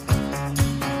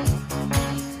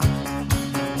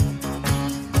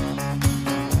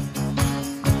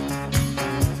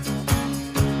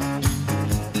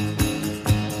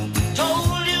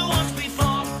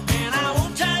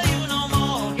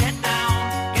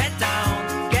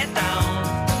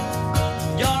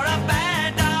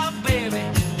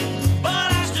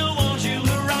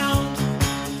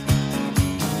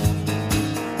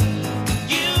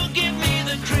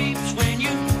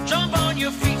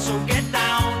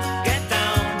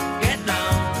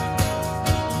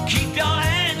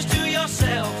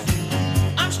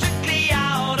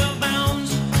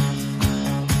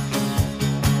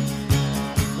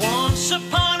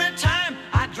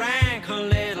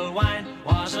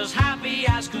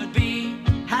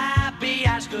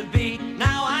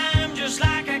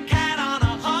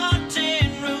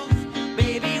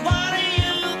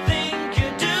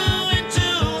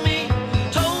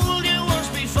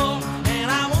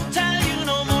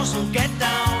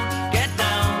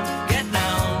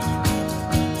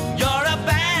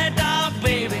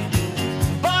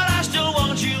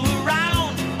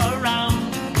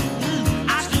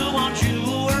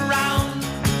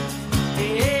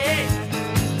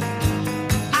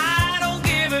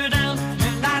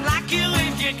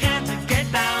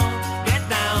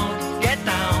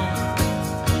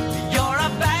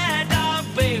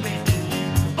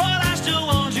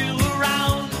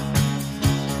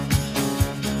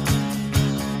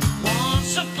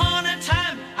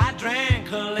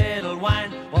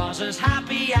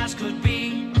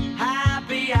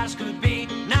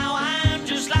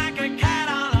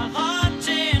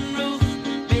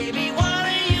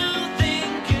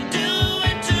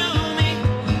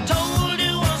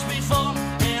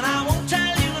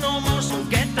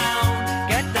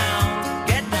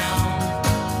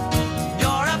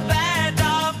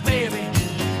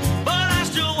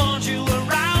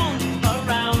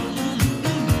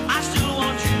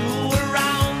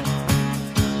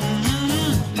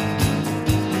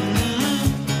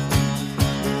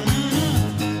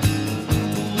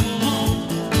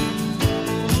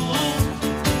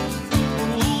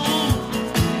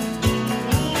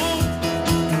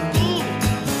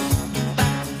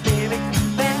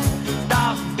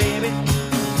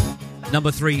 Number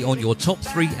 3 on your top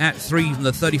 3 at 3 from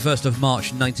the 31st of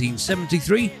March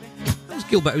 1973. That was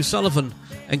Gilbert O'Sullivan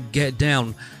and Get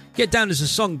Down. Get Down is a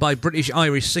song by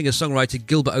British-Irish singer-songwriter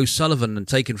Gilbert O'Sullivan and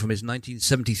taken from his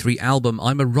 1973 album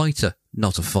I'm a Writer,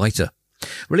 Not a Fighter.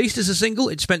 Released as a single,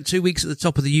 it spent 2 weeks at the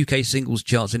top of the UK singles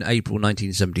charts in April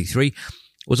 1973,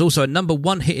 was also a number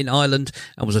 1 hit in Ireland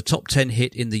and was a top 10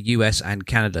 hit in the US and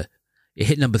Canada. It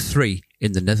hit number 3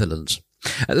 in the Netherlands.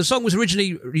 The song was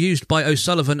originally used by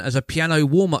O'Sullivan as a piano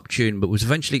warm-up tune, but was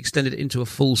eventually extended into a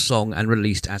full song and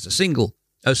released as a single.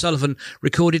 O'Sullivan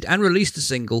recorded and released the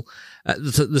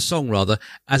song,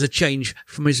 as a change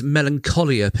from his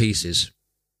Melancholia pieces.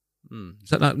 Is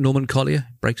that like Norman Collier?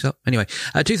 Breaks up? Anyway,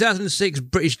 2006,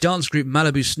 British dance group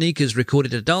Malibu Sneakers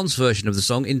recorded a dance version of the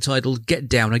song entitled Get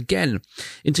Down Again.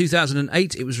 In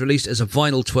 2008, it was released as a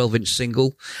vinyl 12-inch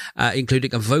single,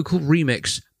 including a vocal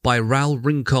remix by Raul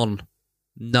Rincon.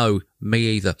 No, me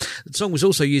either. The song was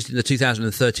also used in the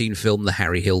 2013 film The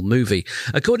Harry Hill Movie.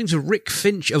 According to Rick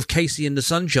Finch of Casey and the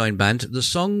Sunshine Band, the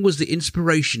song was the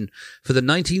inspiration for the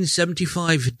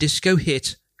 1975 disco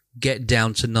hit Get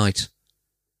Down Tonight.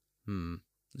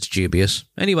 It's dubious.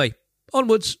 Anyway,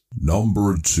 onwards.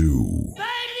 Number 2.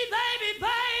 Why?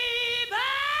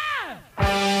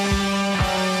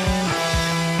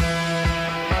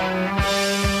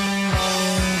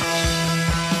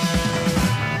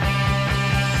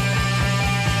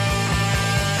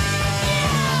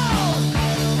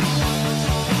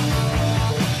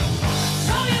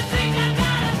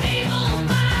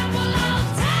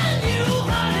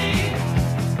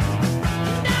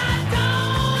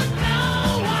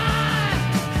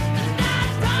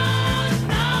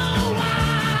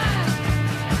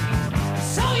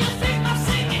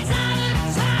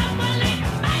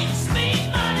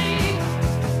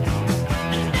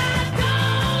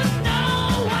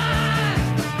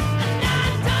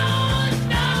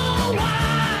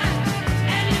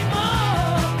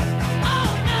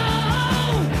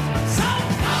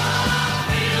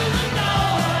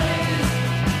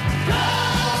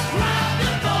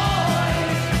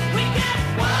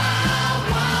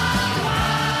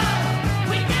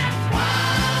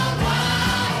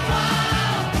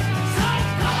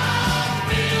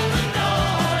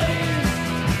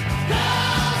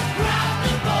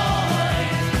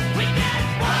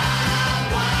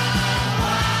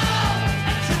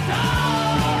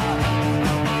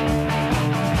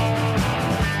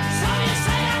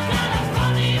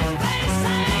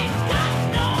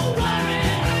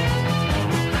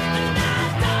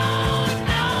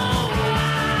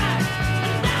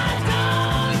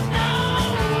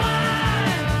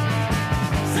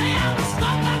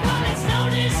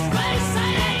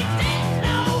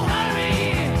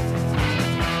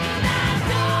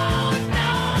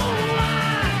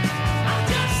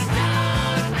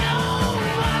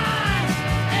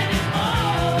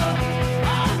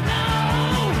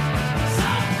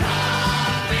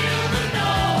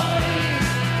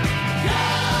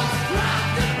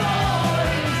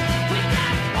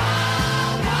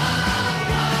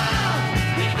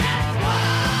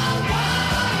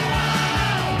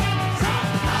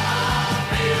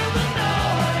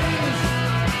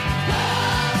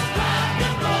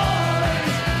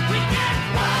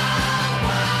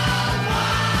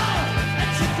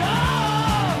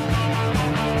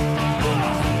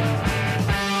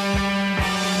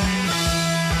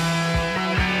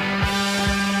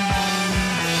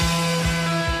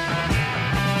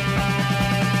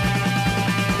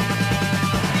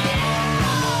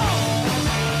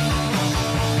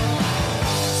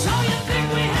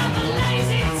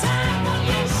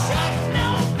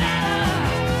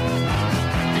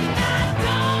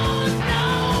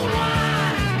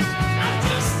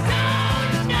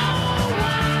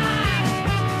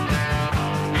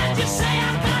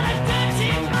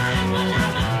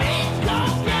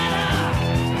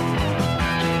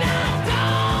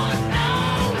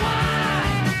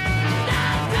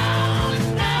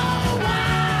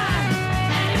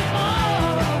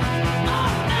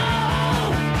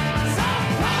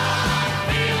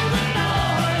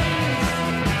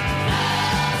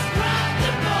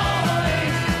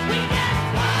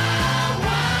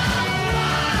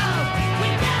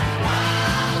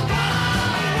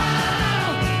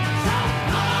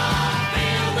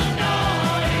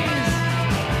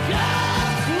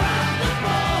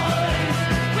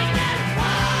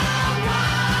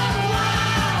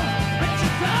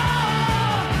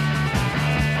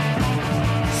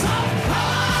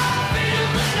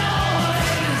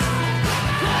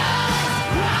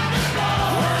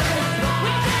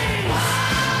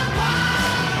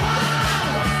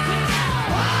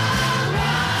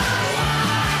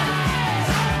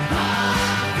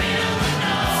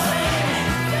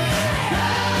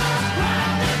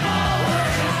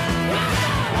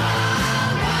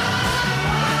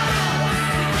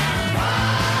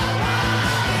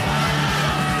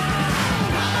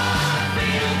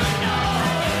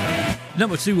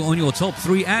 Number 2 on your top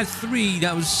 3. At 3,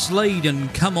 that was Slade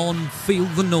and Come On, Feel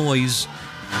the Noise.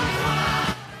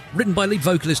 Written by lead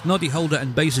vocalist Noddy Holder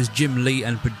and bassist Jim Lee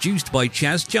and produced by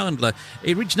Chaz Chandler,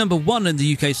 it reached number 1 in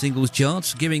the UK singles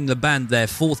charts, giving the band their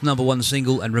 4th number 1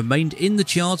 single and remained in the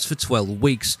charts for 12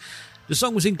 weeks. The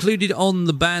song was included on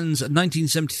the band's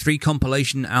 1973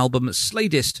 compilation album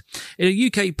Sladist. In a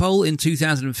UK poll in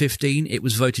 2015, it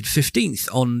was voted 15th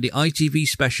on the ITV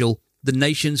special The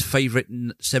Nation's Favourite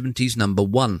 70s Number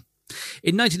 1.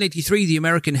 In 1983, the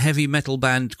American heavy metal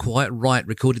band Quiet Riot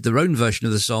recorded their own version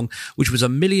of the song, which was a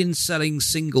million-selling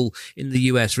single in the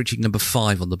US, reaching number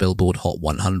 5 on the Billboard Hot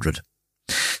 100.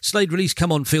 Slade released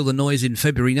Come On Feel the Noise in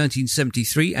February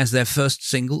 1973 as their first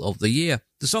single of the year.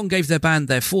 The song gave their band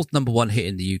their 4th number 1 hit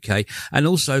in the UK and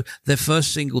also their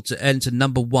first single to enter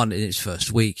number 1 in its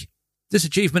first week. This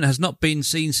achievement has not been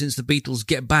seen since the Beatles'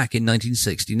 Get Back in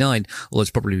 1969, although it's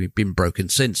probably been broken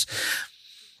since.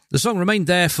 The song remained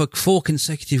there for 4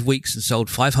 consecutive weeks and sold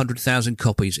 500,000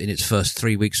 copies in its first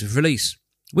 3 weeks of release.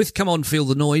 With Come On Feel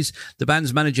the Noise, the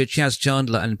band's manager Chaz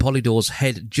Chandler and Polydor's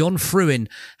head John Fruin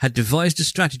had devised a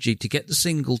strategy to get the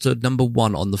single to number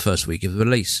 1 on the first week of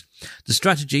release. The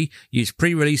strategy used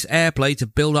pre-release airplay to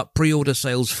build up pre-order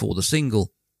sales for the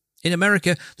single. In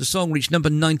America, the song reached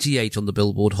number 98 on the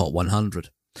Billboard Hot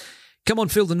 100. Come On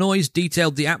Feel the Noise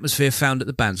detailed the atmosphere found at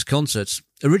the band's concerts.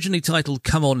 Originally titled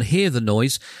Come On Hear the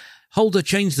Noise, Holder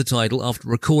changed the title after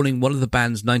recalling one of the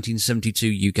band's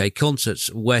 1972 UK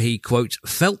concerts, where he, quote,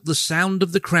 felt the sound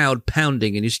of the crowd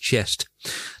pounding in his chest.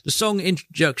 The song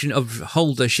introduction of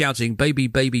Holder shouting "Baby,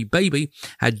 baby, baby"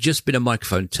 had just been a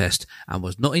microphone test and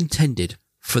was not intended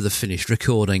for the finished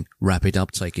recording. Wrap it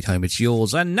up, take it home, it's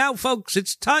yours. And now, folks,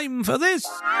 it's time for this.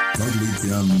 Cuddly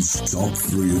Ken's Top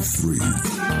 3 of 3.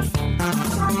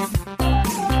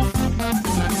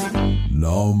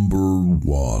 Number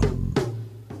 1.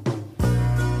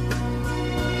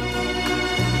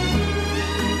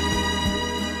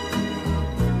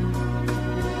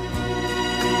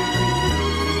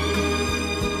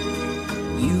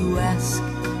 You ask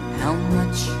how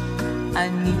much I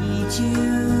need you.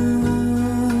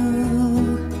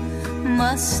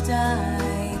 Must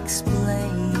I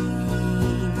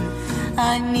explain?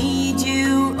 I need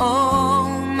you, oh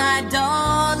my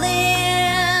darling,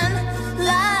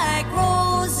 like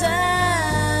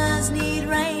roses need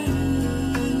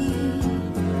rain.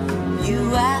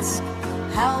 You ask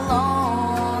how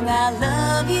long I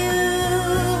love you.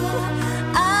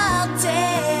 I'll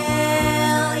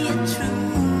tell you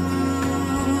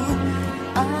true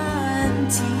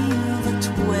until the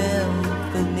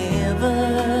 12th of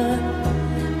never.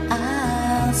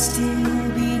 I'll still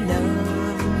be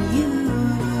loving you.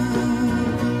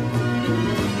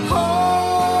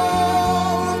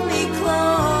 Hold me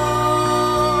close,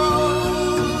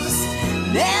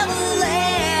 never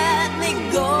let me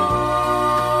go.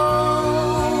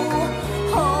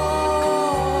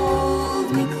 Hold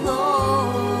me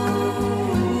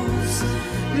close,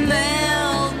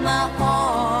 melt my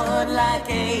heart like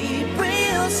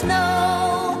April snow.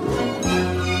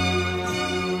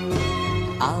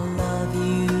 I'll love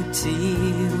you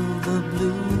till the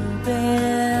bluebells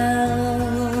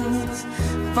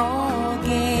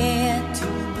forget to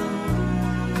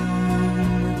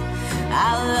bloom.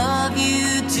 I'll love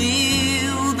you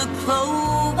till the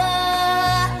clover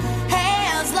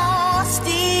has lost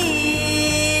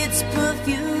its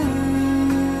perfume.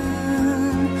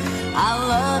 I'll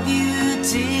love you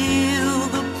till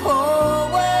the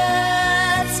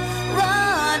poets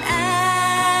run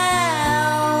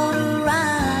out of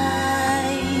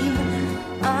rhyme,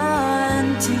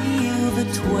 until the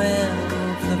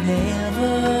 12th of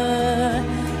never,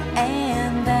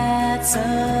 and that's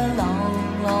a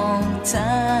long, long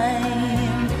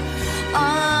time,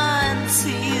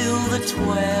 until the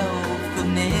 12th of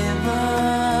never,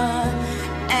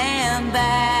 and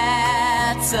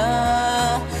that's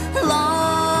a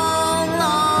long,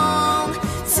 long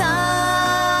time.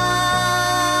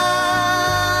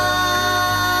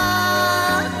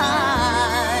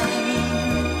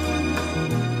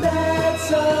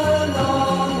 That's a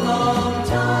long, long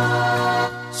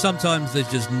time. Sometimes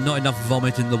there's just not enough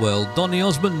vomit in the world. Donny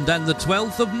Osmond and the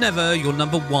 12th of Never, your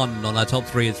number 1 on our top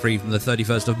 3 of 3 from the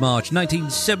 31st of March,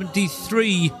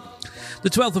 1973. The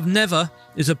 12th of Never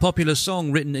is a popular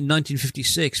song written in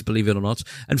 1956, believe it or not,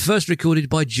 and first recorded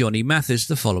by Johnny Mathis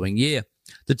the following year.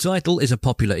 The title is a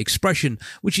popular expression,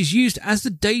 which is used as the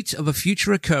date of a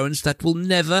future occurrence that will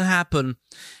never happen.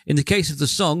 In the case of the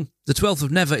song, the 12th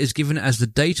of Never is given as the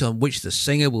date on which the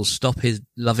singer will stop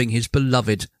loving his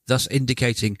beloved, thus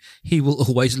indicating he will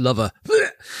always love her.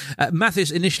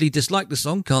 Mathis initially disliked the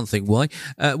song, can't think why,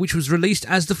 which was released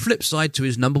as the flip side to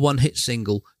his number one hit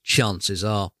single, Chances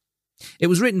Are. It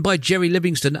was written by Jerry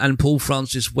Livingston and Paul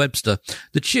Francis Webster,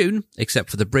 the tune,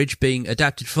 except for the bridge, being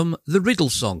adapted from the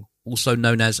Riddle song, also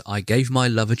known as I Gave My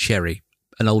Love a Cherry,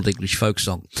 an old English folk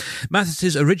song.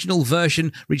 Mathis's original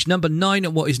version reached number 9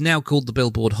 on what is now called the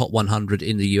Billboard Hot 100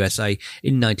 in the USA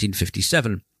in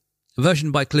 1957. A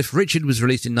version by Cliff Richard was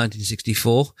released in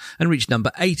 1964 and reached number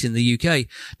 8 in the UK.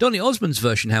 Donny Osmond's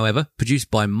version, however,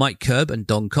 produced by Mike Curb and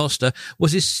Don Costa,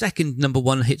 was his second number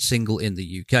one hit single in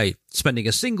the UK, spending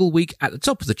a single week at the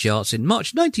top of the charts in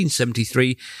March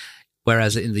 1973,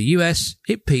 whereas in the US,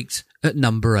 it peaked at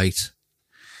number 8.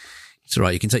 It's all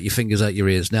right, you can take your fingers out your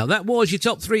ears now. That was your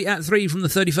top 3 at 3 from the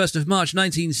 31st of March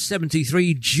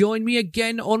 1973. Join me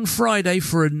again on Friday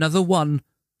for another one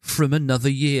from another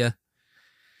year.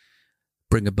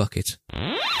 Bring a bucket.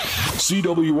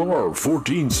 CWR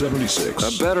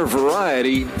 1476. A better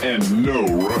variety and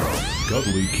no rap.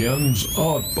 Cuddly Ken's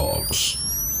Oddbox.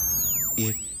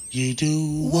 If you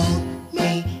do want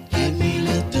me, give me a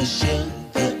little sugar.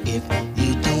 If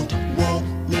you don't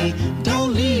want me,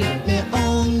 don't leave me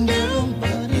on down.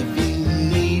 But if you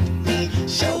need me,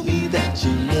 show me that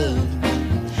you love me.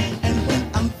 And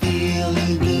when I'm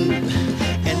feeling blue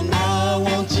and I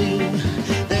want you,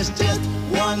 there's just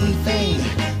one thing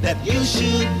that you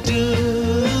should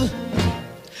do.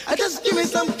 Just give me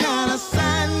some kind of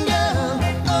sign, girl.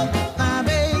 Oh, my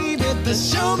baby, to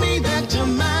show me that you're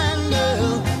mine,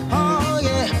 girl. Oh,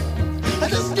 yeah.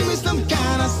 Just give me some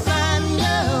kind of sign,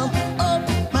 girl.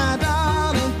 Oh, my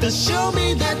darling, to show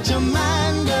me that you're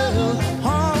mine, girl.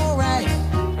 All right.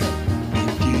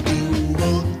 If you do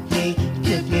want me,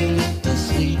 give me a little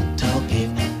sweet talk.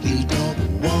 If you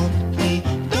don't want me,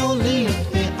 don't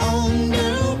leave me on,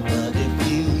 girl. But if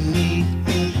you need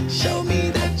me, show me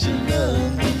that you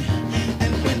love me.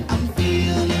 And when I'm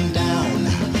feeling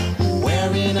down,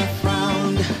 wearing a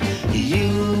frown,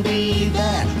 you'll be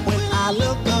there when I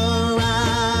look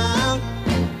around.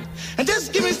 And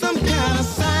just give me some kind of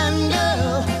sign,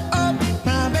 girl. Oh,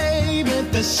 my baby,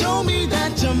 to show me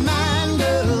that you're mine,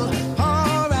 girl.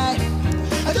 All right.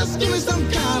 Just give me some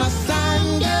kind of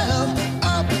sign, girl.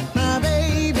 Oh, my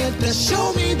baby, to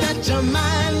show me that you're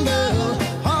mine, girl.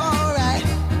 All right.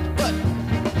 But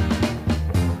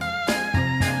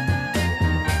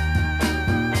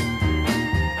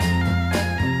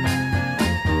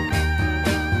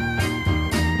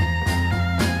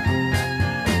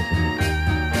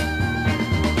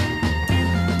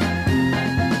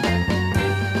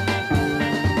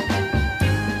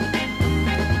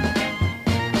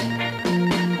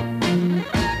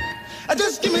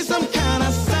just give me some kind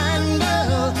of sign,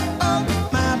 girl. Oh,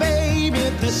 my baby,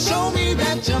 to show me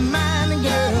that you're mine,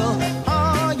 girl.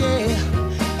 Oh,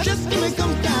 yeah. Just give me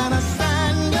some kind of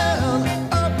sign, girl.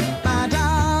 Oh, my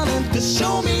darling, to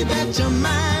show me that you're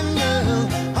mine, girl.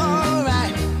 All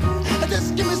right.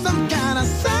 Just give me some kind of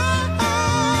sign.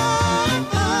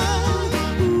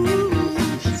 Ooh,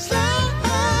 sign.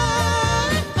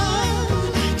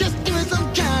 Just give me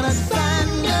some kind of sign,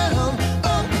 girl.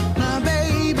 Oh, my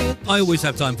baby. I always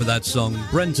have time for that song.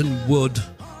 Brenton Wood.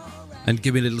 And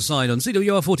give me a little sign on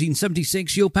CWR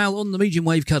 1476, your pal on the medium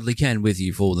wave, Cuddly Ken, with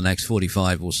you for the next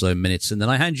 45 or so minutes. And then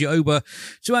I hand you over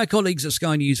to our colleagues at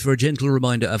Sky News for a gentle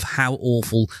reminder of how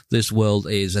awful this world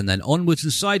is. And then onwards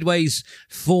and sideways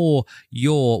for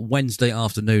your Wednesday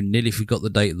afternoon. Nearly forgot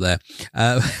the date there.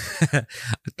 I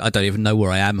don't even know where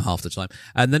I am half the time.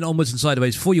 And then onwards and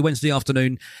sideways for your Wednesday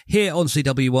afternoon here on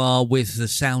CWR with the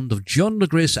sound of John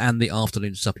Legris and the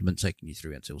afternoon supplement taking you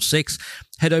through until 6.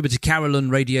 Head over to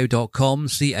carolynradio.com, Carillon,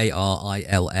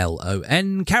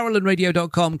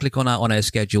 carolynradio.com, click on our on-air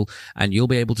schedule, and you'll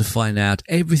be able to find out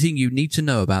everything you need to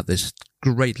know about this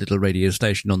great little radio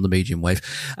station on the medium wave.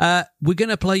 We're going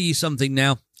to play you something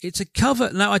now. It's a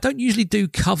cover. Now, I don't usually do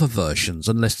cover versions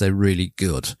unless they're really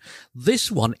good. This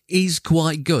one is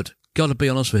quite good, gotta be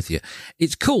honest with you.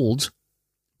 It's called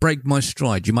Break My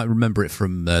Stride. You might remember it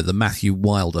from the Matthew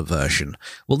Wilder version.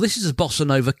 Well, this is a bossa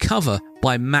nova cover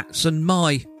by Mats and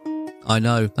Mai. I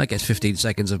know, that gets 15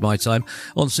 seconds of my time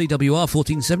on CWR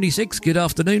 1476. Good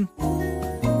afternoon.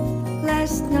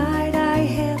 Last night I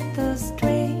had the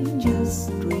strangest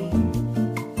dream.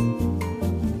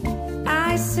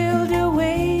 I sailed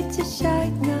away to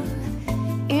China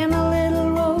in a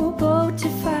little rowboat to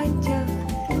find you.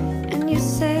 And you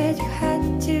said you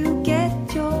had to get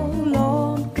your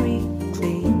laundry clean.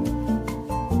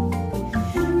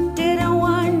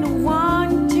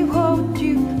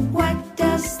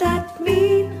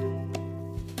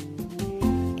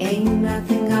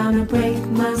 gonna break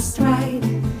my stride.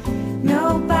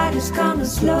 Nobody's gonna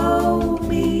slow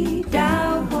me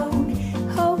down.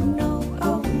 Oh no,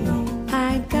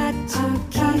 I got to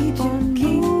keep on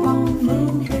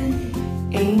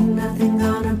moving. Ain't nothing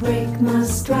gonna break my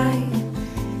stride.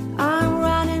 I'm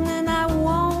running and I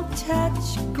won't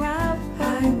touch ground.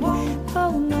 I won't.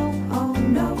 Oh no,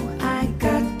 I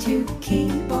got to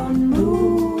keep on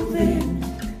moving.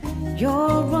 You're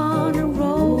on a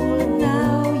roll and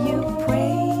now you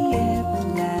pray it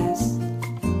lasts.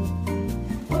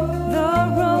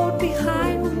 The road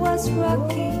behind was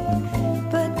rocky,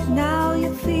 but now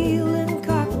you're feeling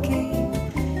cocky.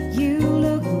 You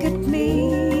look at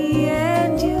me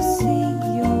and you see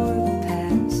your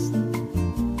past.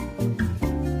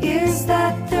 Is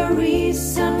that the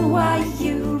reason why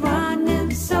you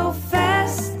running so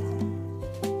fast?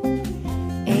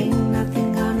 Ain't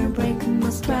nothing gonna break my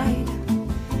stride.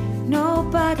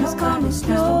 Nobody's gonna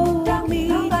slow me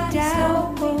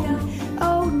down.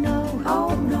 Oh no,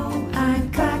 I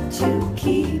got to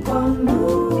keep on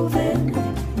moving.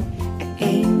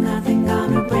 Ain't nothing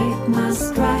gonna break my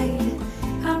stride.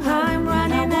 I'm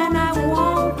running and I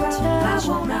won't touch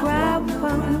grab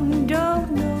one.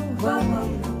 Don't know.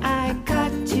 I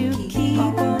got to keep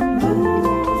on moving.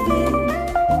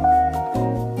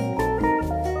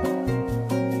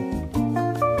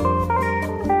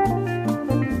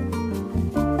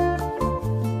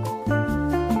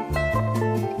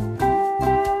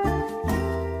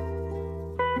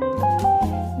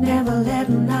 Never let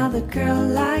another girl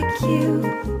like you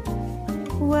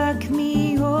work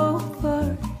me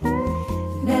over.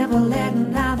 Never let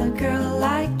another girl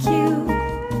like you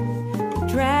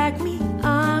drag me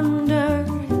under.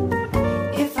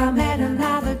 If I met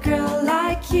another girl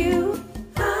like you,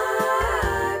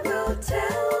 I will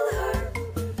tell her.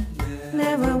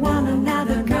 Never want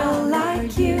another girl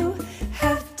like you.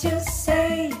 Have to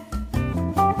say,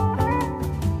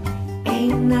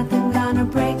 ain't nothing gonna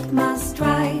break my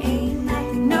stride. Ain't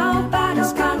nothing,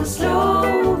 nobody's gonna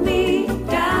slow me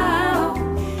down.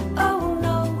 Oh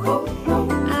no,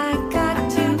 I got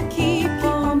to keep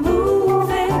on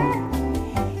moving.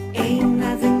 Ain't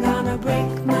nothing gonna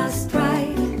break my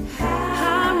stride.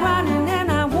 I'm running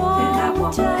and I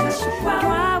won't touch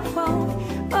ground.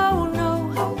 Oh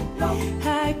no,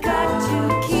 I got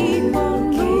to keep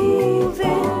on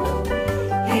moving.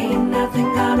 Ain't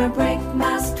nothing gonna break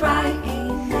my stride.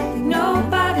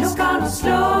 Nobody's gonna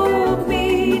slow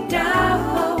me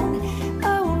down.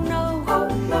 Oh no,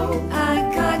 I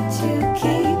got to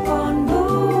keep on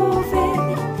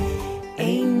moving.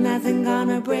 Ain't nothing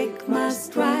gonna break my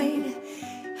stride.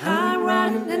 I'm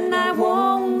running and I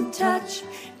won't touch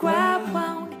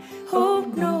ground. Oh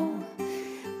no,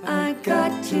 I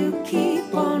got to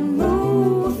keep on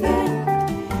moving.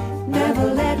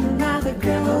 Never let another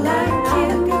girl like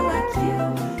you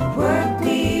work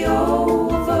me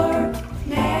over.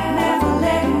 Never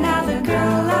let another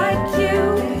girl like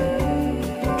you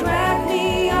drag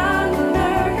me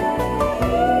under.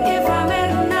 If I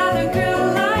met another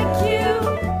girl like you,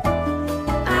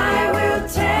 I will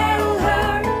tell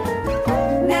her.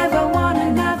 Never want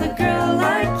another girl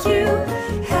like you.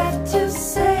 Have to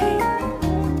say,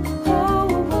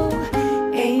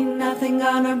 ain't nothing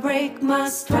gonna break my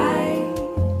stride.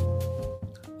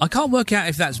 I can't work out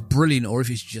if that's brilliant or if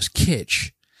it's just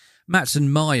kitsch. Mats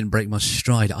and Mai and Break My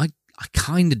Stride. I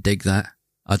kind of dig that.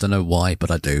 I don't know why, but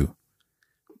I do.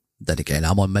 Then again,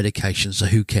 I'm on medication, so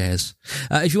who cares?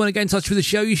 If you want to get in touch with the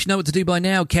show, you should know what to do by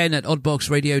now. Ken at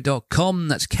oddboxradio.com.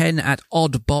 That's Ken at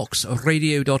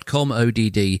oddboxradio.com.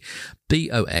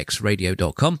 ODDBOX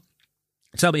radio.com.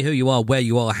 Tell me who you are, where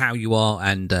you are, how you are,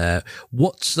 and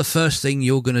what's the first thing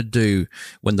you're going to do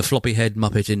when the floppy head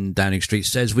Muppet in Downing Street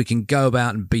says we can go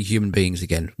about and be human beings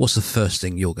again? What's the first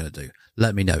thing you're going to do?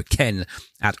 Let me know. Ken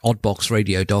at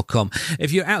oddboxradio.com.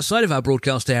 If you're outside of our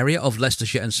broadcast area of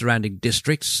Leicestershire and surrounding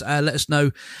districts, let us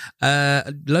know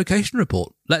location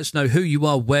report. Let us know who you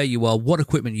are, where you are, what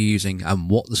equipment you're using, and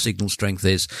what the signal strength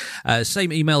is.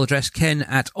 Same email address, ken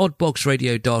at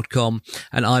oddboxradio.com,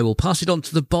 and I will pass it on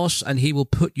to the boss, and he will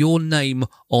put your name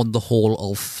on the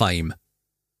Hall of Fame.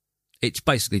 It's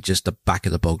basically just the back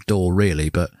of the bog door,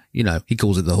 really, but, you know, he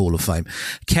calls it the Hall of Fame.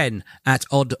 Ken at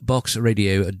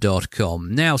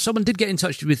oddboxradio.com. Now, someone did get in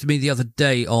touch with me the other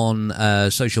day on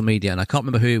social media, and I can't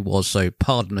remember who it was, so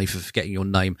pardon me for forgetting your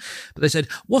name. But they said,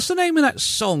 what's the name of that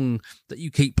song that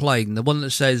you keep playing? The one that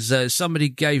says, somebody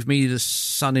gave me the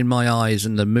sun in my eyes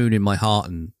and the moon in my heart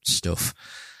and stuff.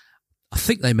 I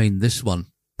think they mean this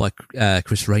one by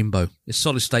Chris Rainbow. It's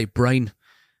Solid State Brain,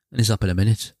 and it's up in a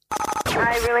minute.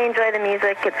 I really enjoy the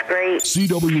music. It's great.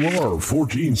 CWR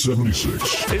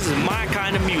 1476. This is my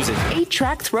kind of music.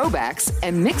 8-track throwbacks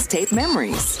and mixtape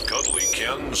memories. Cuddly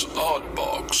Ken's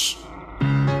Oddbox.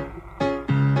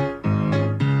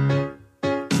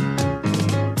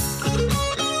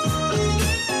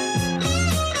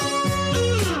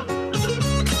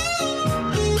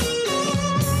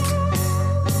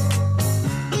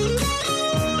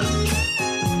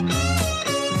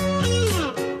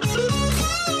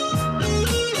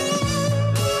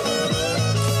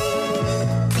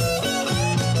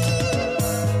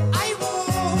 I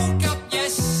woke up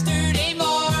yesterday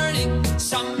morning.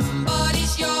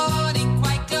 Somebody's yawning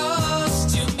quite close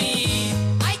to me.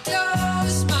 I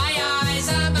close my eyes,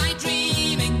 am I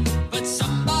dreaming? But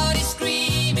somebody's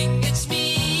screaming, it's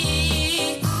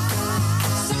me.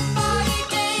 Somebody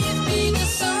gave me the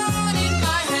sun in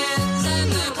my hands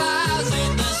and the clouds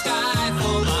in the sky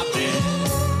for my bed.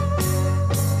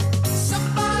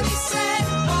 Somebody said,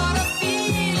 what a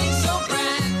feeling so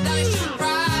grand, I should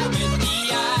cry with the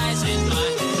eyes in my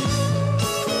head.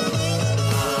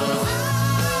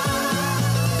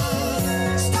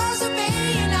 Stars are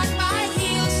baying at my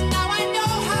heels, now I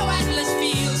know how endless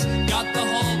feels. Got the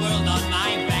whole world on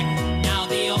my back, now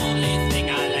the only thing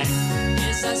I lack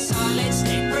is a solid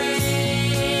state brain.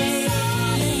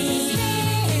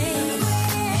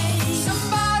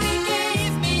 Somebody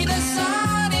gave me the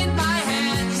sun in my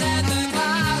hands and the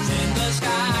clouds in the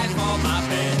sky for my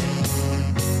bed.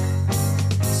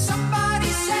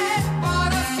 Somebody said,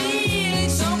 what a feeling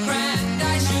so grand,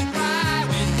 I should cry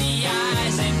with the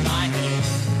eyes in my head.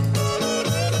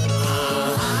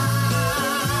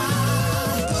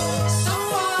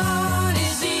 Someone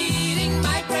is eating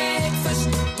my breakfast,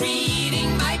 reading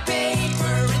my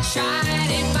paper and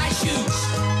shining my shoes.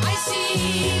 I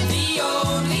see the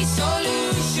only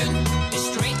solution is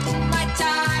straighten my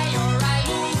tie or I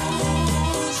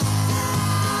lose.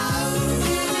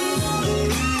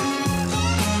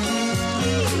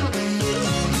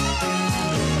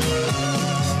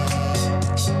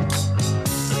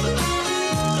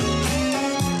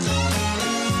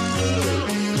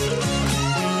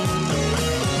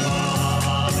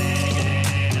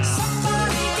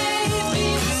 Somebody gave me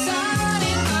the sun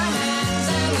in my hands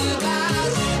and the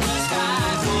clouds in the sky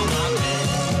for my bed.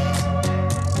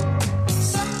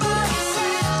 Somebody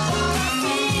said, what a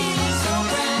feeling so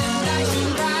grand, I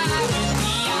should cry with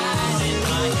the eyes in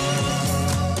my head.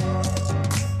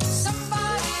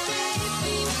 Somebody gave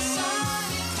me the sun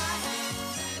in my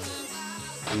hands and the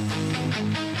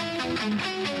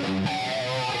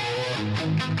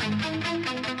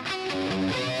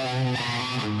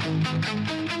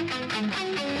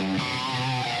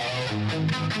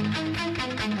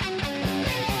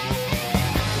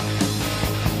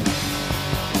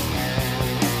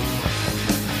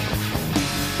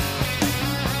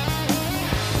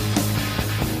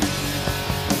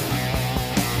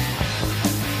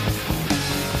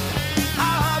I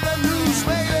have the news,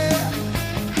 baby,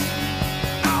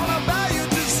 all about your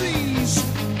disease.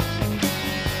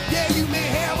 Yeah, you may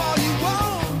have all you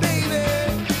want, baby,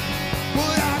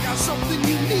 but I got something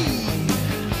you need.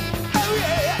 Oh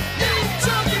yeah, you're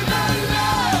talking about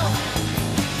love.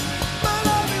 My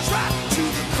love is right to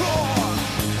the core.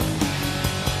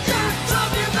 You're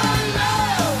talking about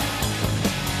love,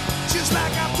 just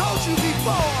like I told you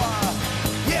before.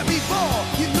 Yeah, before,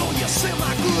 you know you're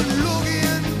semi-good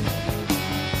looking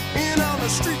and on the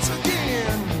streets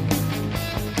again.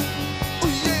 Oh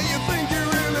yeah, you think you're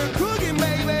really cooking,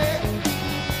 baby?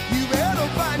 You better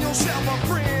find yourself a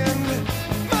friend,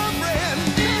 my friend.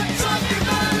 You're talking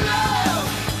about love.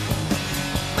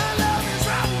 My love is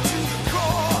right to the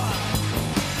core.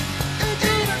 And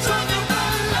you're talking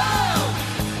about love,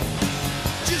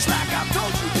 just like I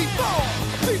told you before.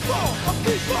 Before.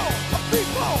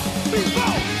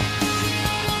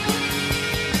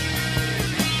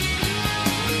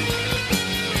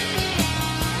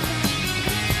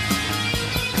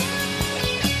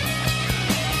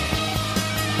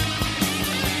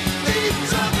 You're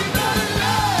talking about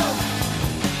love,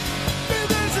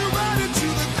 baby, you're right into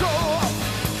the core.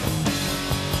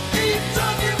 You're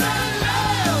talking about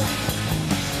love,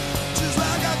 just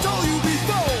like I told you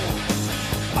before.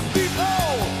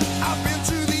 I've been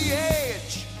to the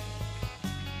edge,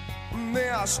 and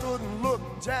there I stood and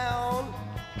looked down.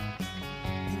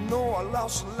 You know I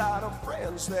lost a lot of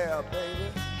friends there,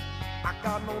 baby. I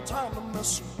got no time to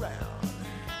mess around.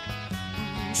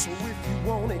 So if you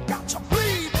want it, got to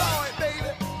bleed, boy,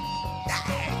 baby.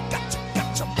 Yeah, got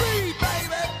to bleed,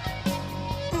 baby.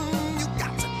 You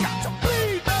got to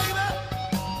bleed, baby.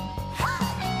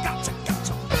 Got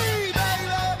to bleed,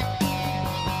 baby.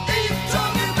 Ain't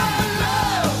talking about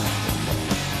love.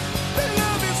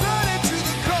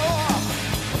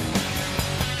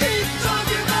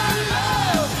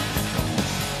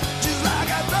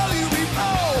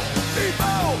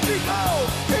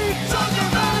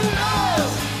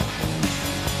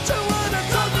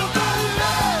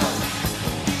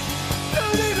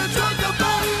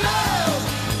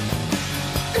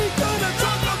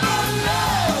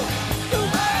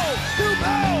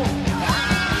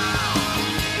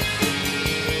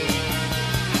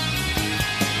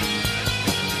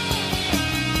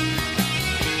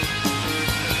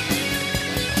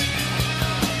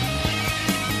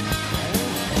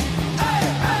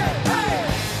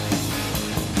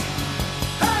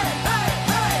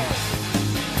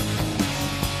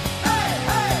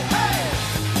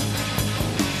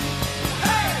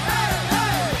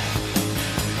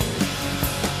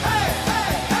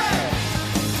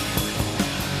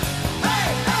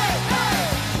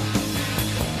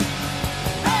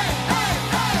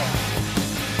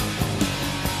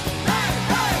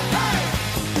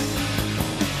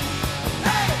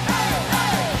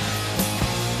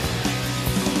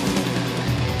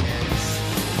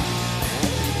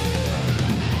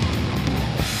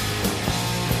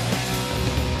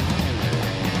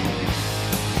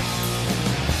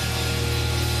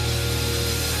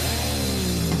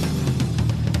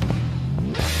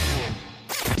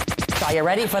 Are you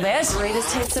ready for this?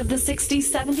 Greatest hits of the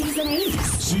 60s, 70s, and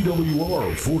 80s. CWR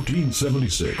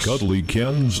 1476. Cuddly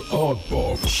Ken's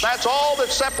Oddbox. That's all that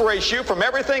separates you from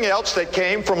everything else that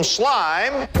came from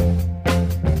slime.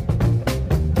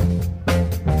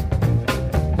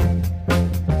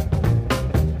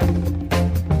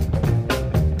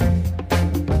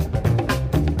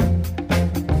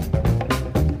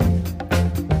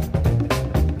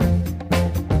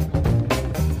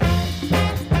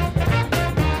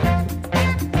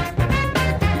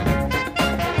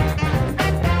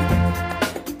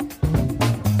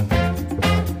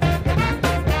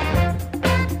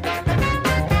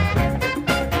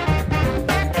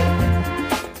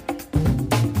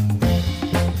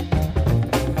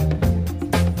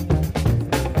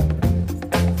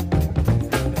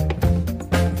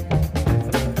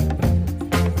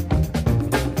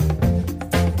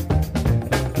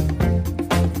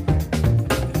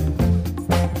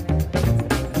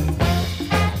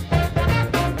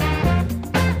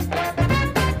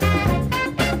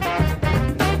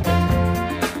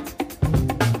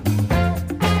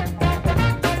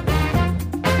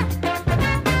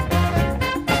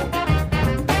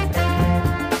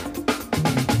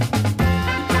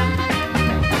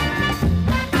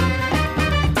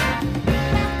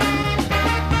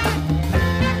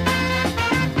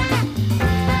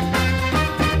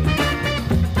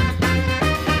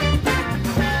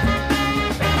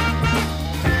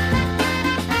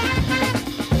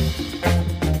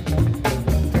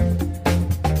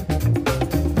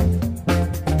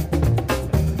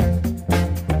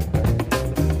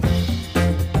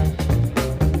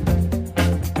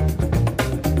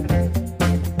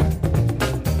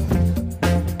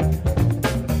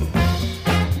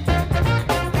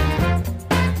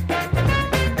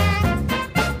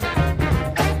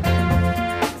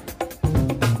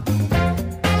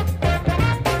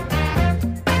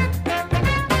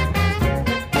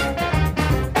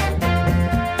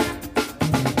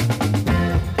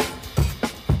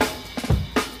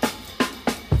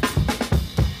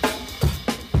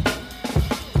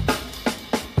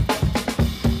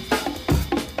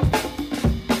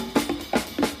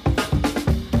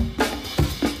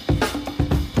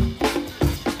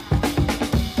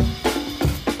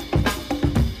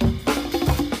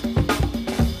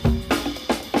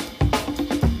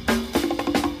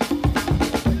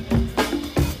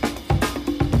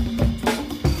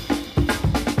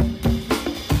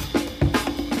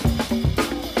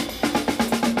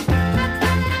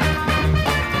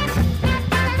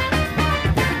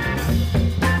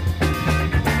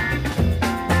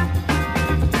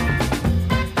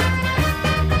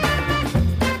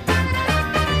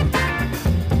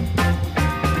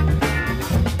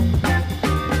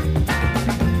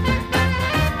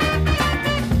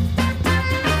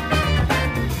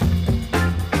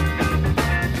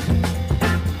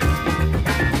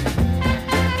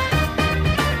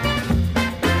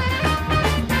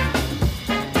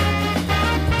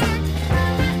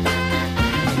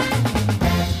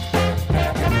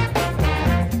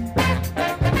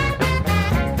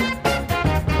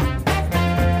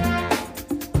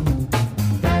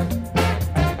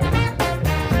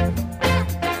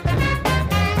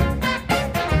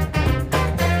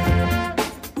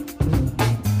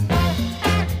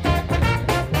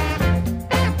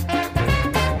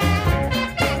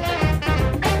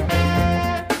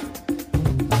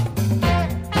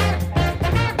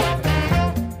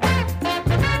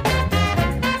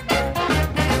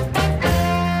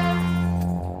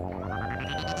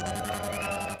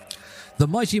 The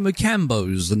Mighty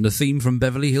Macambos and the theme from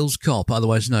Beverly Hills Cop,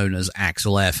 otherwise known as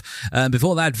Axel F.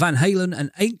 Before that, Van Halen and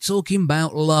Ain't Talking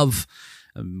About Love.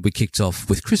 We kicked off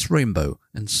with Chris Rainbow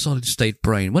and Solid State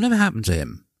Brain. Whatever happened to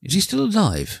him? Is he still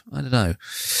alive? I don't know.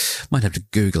 Might have to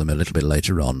Google him a little bit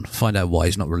later on. Find out why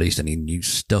he's not released any new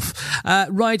stuff.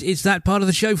 Right, it's that part of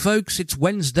the show, folks. It's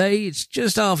Wednesday. It's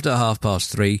just after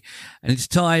 3:30. And it's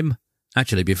time...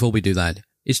 Actually, before we do that,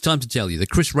 it's time to tell you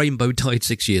that Chris Rainbow died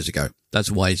 6 years ago. That's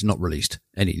why he's not released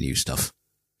any new stuff.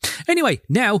 Anyway,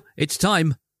 now it's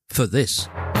time for this.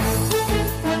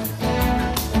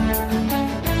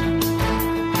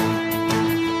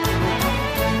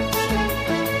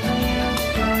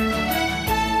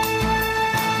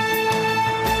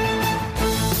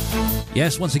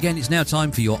 Yes, once again, it's now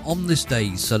time for your On This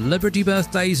Day celebrity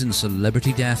birthdays and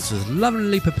celebrity deaths, as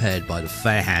lovingly prepared by the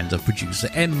fair hand of producer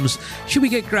Ems. Should we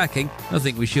get cracking? I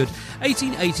think we should.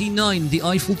 1889, the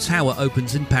Eiffel Tower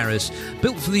opens in Paris.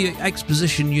 Built for the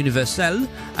Exposition Universelle,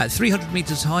 at 300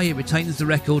 metres high, it retains the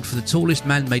record for the tallest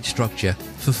man-made structure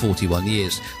for 41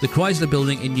 years. The Chrysler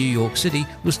Building in New York City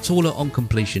was taller on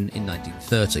completion in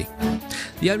 1930.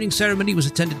 The opening ceremony was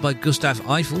attended by Gustave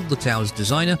Eiffel, the tower's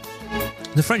designer,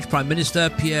 the French Prime Minister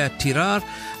Pierre Tirard,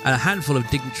 and a handful of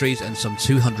dignitaries and some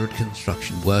 200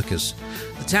 construction workers.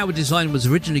 The tower design was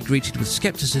originally greeted with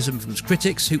scepticism from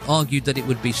critics who argued that it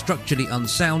would be structurally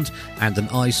unsound and an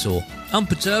eyesore.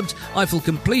 Unperturbed, Eiffel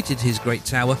completed his great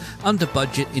tower under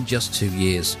budget in just 2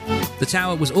 years. The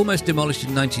tower was almost demolished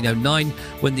in 1909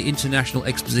 when the International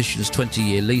Exposition's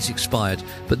 20-year lease expired,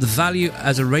 but the value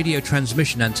as a radio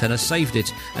transmission antenna saved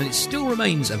it, and it still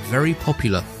remains a very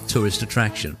popular tourist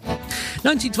attraction.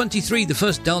 1923, the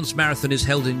first dance marathon is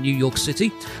held in New York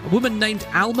City. A woman named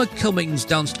Alma Cummings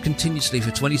danced continuously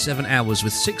for 27 hours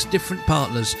with 6 different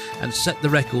partners and set the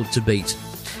record to beat.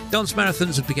 Dance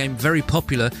marathons have become very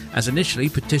popular, as initially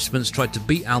participants tried to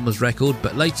beat Alma's record,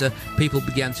 but later people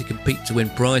began to compete to win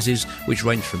prizes which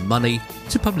ranged from money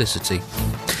to publicity.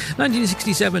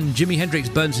 1967, Jimi Hendrix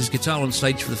burns his guitar on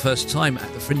stage for the first time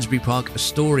at the Finsbury Park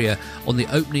Astoria on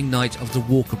the opening night of the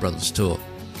Walker Brothers tour.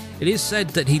 It is said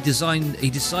that he decided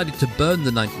to burn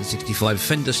the 1965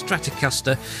 Fender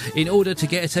Stratocaster in order to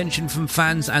get attention from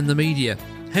fans and the media.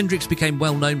 Hendrix became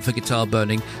well known for guitar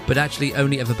burning, but actually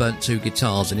only ever burnt 2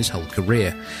 guitars in his whole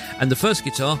career. And the first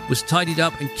guitar was tidied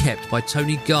up and kept by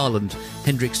Tony Garland,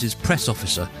 Hendrix's press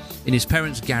officer, in his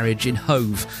parents' garage in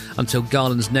Hove until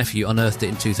Garland's nephew unearthed it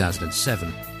in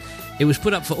 2007. It was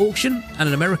put up for auction, and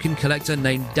an American collector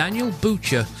named Daniel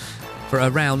Butcher for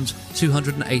around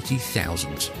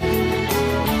 $280,000.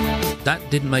 That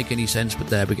didn't make any sense, but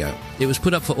there we go. It was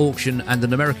put up for auction, and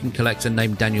an American collector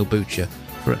named Daniel Butcher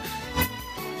for...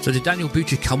 So did Daniel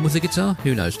Butcher come with the guitar?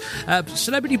 Who knows?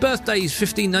 Celebrity birthdays,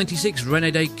 1596,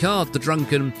 René Descartes, the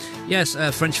drunken,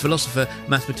 French philosopher,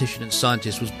 mathematician and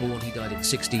scientist, was born. He died in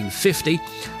 1650.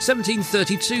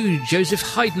 1732, Joseph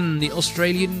Haydn, the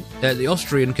Austrian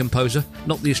composer,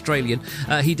 not the Australian.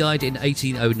 He died in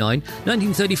 1809.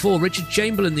 1934, Richard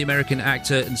Chamberlain, the American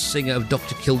actor and singer of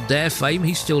Dr. Kildare fame.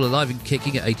 He's still alive and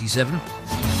kicking at 87.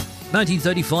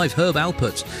 1935, Herb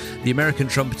Alpert, the American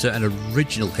trumpeter and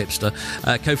original hipster,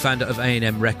 co-founder of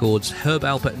A&M Records. Herb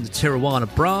Alpert and the Tijuana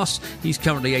Brass. He's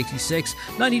currently 86.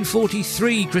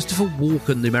 1943, Christopher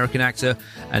Walken, the American actor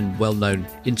and well-known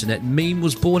internet meme,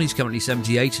 was born. He's currently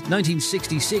 78.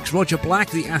 1966, Roger Black,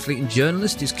 the athlete and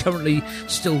journalist, is currently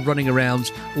still running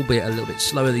around, albeit a little bit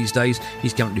slower these days.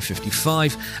 He's currently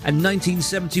 55. And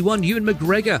 1971, Ewan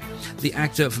McGregor, the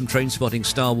actor from Trainspotting,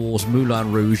 Star Wars,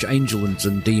 Moulin Rouge, Angels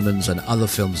and Demons, and other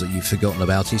films that you've forgotten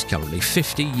about. He's currently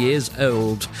 50 years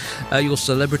old. Your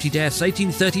celebrity deaths: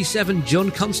 1837, John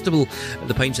Constable,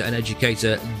 the painter and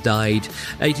educator, died.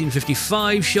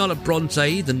 1855, Charlotte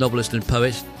Bronte, the novelist and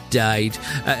poet, died.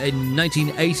 In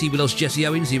 1980, we lost Jesse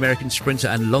Owens, the American sprinter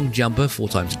and long jumper, 4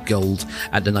 times gold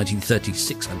at the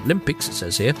 1936 Olympics, it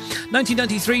says here.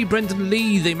 1993, Brendan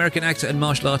Lee, the American actor and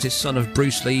martial artist, son of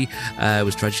Bruce Lee,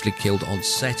 was tragically killed on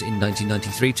set in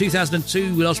 1993.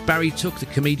 2002, we lost Barry Took, the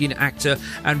comedian, actor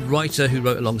and writer who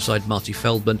wrote alongside Marty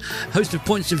Feldman, host of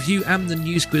Points of View and the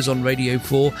News Quiz on Radio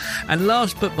 4. And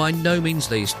last but by no means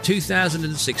least,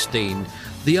 2016,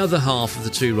 the other half of the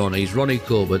 2 Ronnies, Ronnie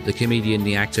Corbett, the comedian,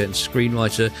 the actor and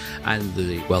screenwriter, and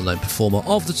the well-known performer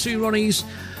of the 2 Ronnies,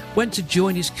 went to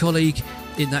join his colleague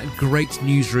in that great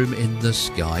newsroom in the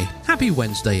sky. Happy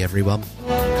Wednesday, everyone.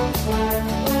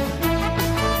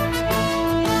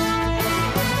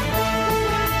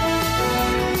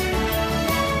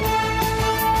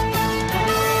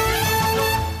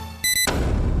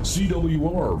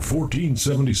 CWR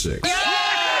 1476.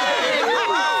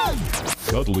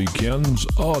 Cuddly Ken's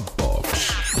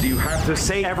Oddbox. You have to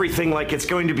say everything like it's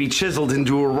going to be chiseled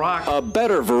into a rock. A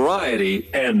better variety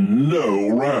and no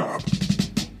rap.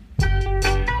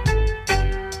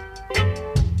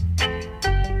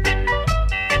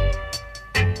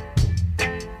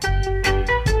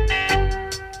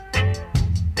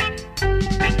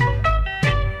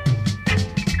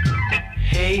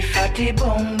 Hey, fatty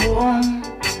boom boom,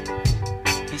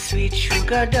 sweet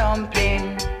sugar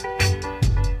dumpling.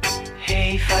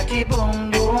 Hey, fatty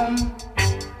boom boom,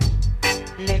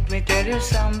 let me tell you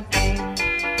something.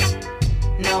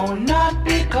 No, not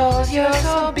because you're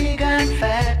so big and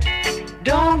fat.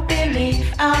 Don't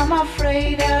believe I'm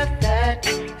afraid of that.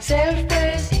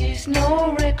 Self-praise is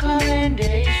no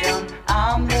recommendation.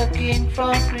 I'm looking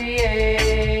for creation.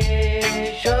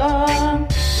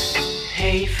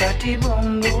 Hey, fatty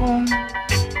boom boom,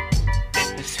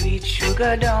 the sweet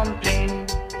sugar dumpling.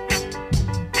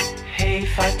 Hey,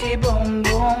 fatty boom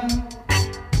boom,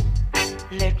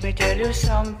 let me tell you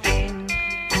something.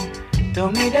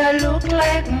 Though me that look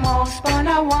like mouse on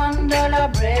a $1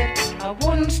 bread, I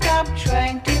wouldn't stop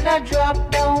trying till I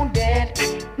drop down dead.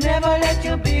 Never let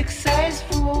your big size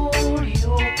fool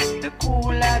you. The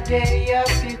cooler day of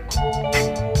the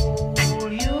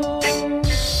cool you.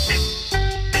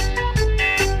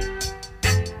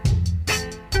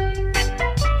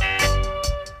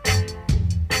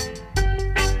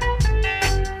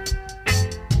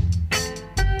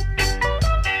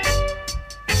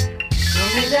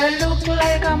 That look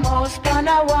like a mouse on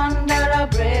a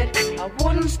 $1 bread. I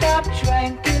wouldn't stop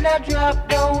trying till I drop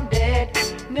down dead.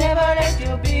 Never let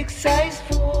your big size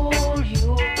fool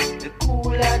you. The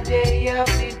cooler day of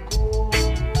the cool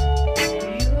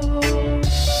you.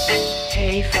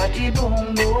 Hey, fatty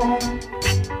boom boom,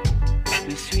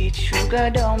 the sweet sugar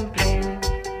dumpling.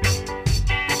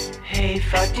 Hey,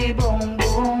 fatty boom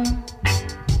boom,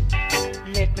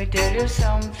 let me tell you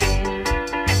something.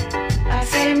 I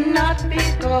say not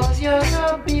because you're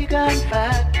so big and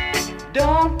fat.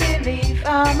 Don't believe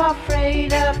I'm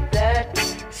afraid of that.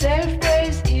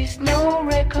 Self-praise is no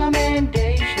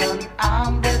recommendation.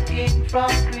 I'm the king from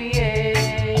creation.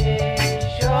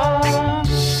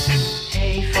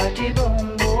 Hey, fatty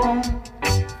boom boom,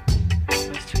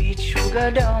 sweet sugar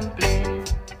dumpling.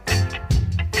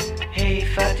 Hey,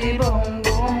 fatty boom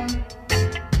boom,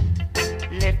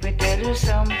 let me tell you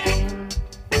something.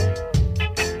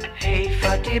 Hey,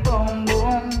 fatty boom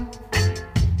boom,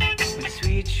 with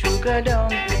sweet sugar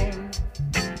dumpling.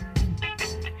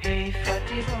 Hey,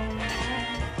 fatty boom boom.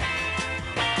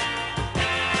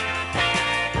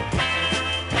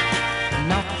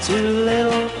 Not too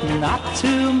little, not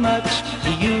too much.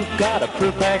 You've got a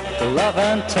perfect love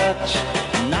and touch.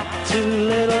 Not too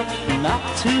little, not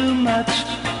too much.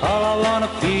 All I wanna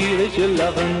feel is your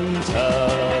love and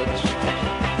touch.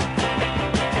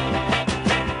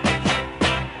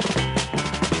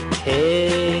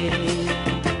 Hey,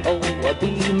 oh,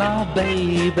 be my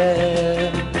baby.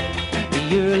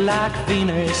 You're like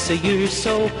Venus, you're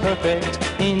so perfect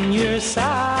in your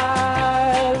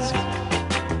size.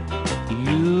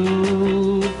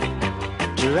 You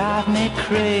drive me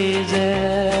crazy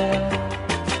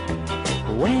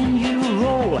when you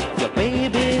roll your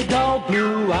baby doll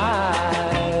blue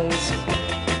eyes.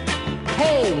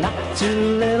 Hey, not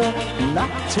too little,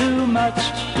 not too much.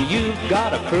 You've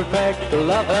got a perfect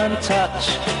love and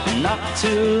touch. Not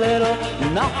too little,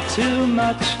 not too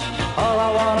much. All I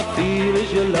wanna feel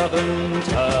is your love and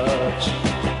touch.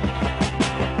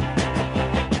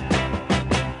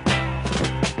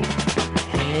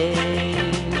 Hey,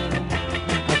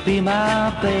 be my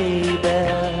baby.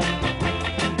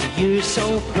 You're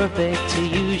so perfect,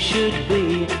 you should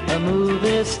be a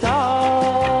movie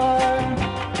star.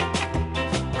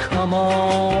 Come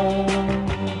on,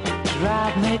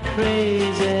 drive me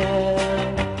crazy.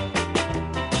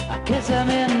 Kiss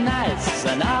me nice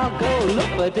and I'll go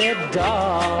look for the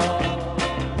dog.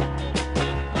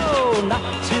 Oh, not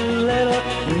too little,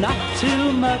 not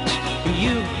too much.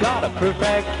 You've got a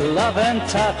perfect love and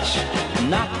touch.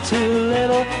 Not too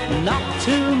little, not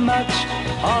too much.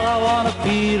 All I wanna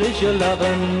feel is your love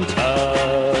and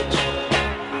touch.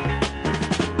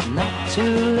 Not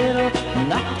too little,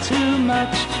 not too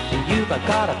much. You've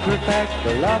got a perfect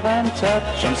love and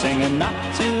touch. I'm singing not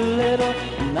too little,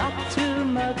 not too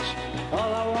much.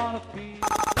 All I wanna feel.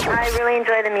 I really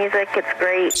enjoy the music. It's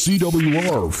great.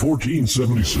 CWR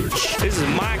 1476. This is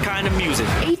my kind of music.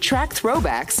 8-track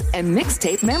throwbacks and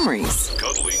mixtape memories.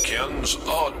 Cuddly Ken's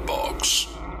Oddbox.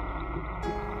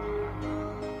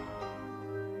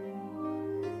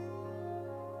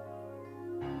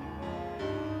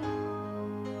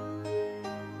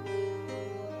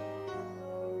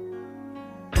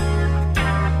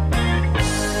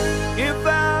 If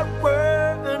I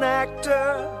were an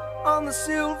actor on the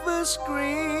silver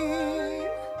screen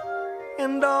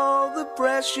and all the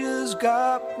pressures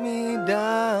got me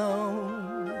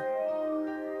down,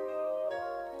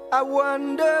 I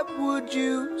wonder, would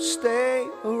you stay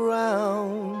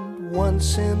around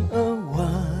once in a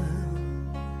while?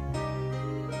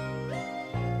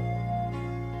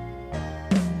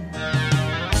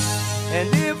 And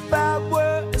if I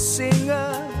were a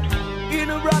singer in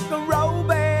a rock and roll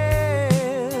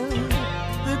band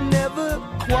that never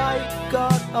quite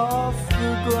got off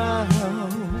the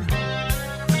ground,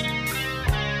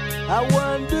 I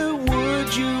wonder,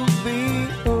 would you be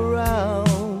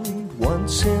around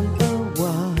once in a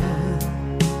while?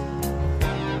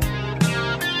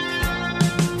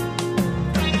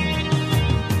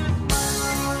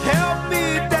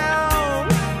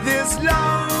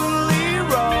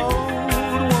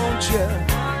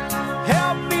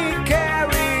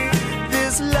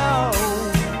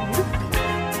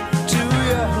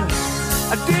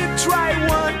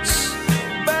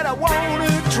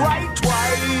 wanna try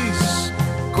twice.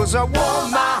 'Cause I wore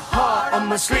my heart on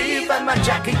my sleeve and my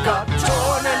jacket got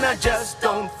torn, and I just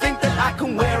don't think that I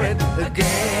can wear it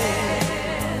again.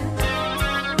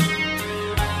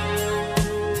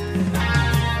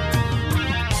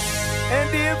 And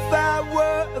if I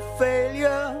were a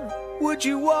failure, would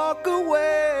you walk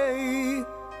away?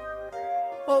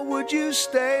 Or would you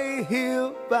stay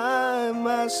here by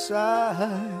my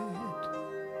side?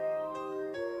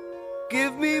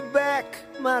 Give me back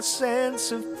my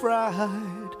sense of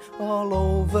pride all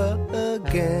over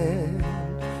again.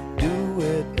 Do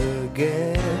it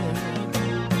again.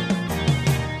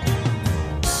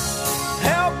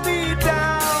 Help me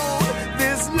down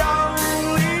this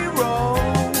lonely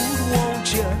road, won't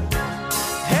you?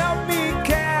 Help me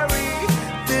carry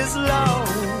this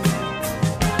load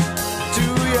to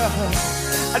you.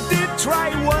 I did try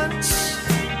once,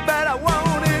 but I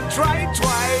wanna try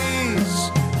twice.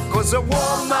 'Cause I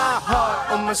wore my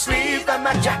heart on my sleeve and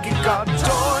my jacket got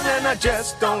torn, and I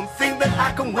just don't think that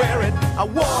I can wear it. I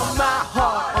wore my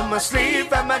heart on my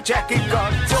sleeve and my jacket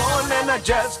got torn, and I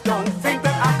just don't think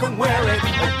that I can wear it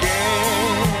again.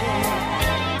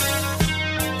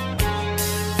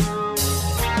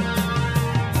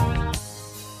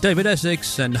 David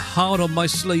Essex and Hard on My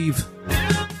Sleeve.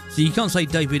 So you can't say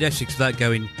David Essex without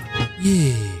going,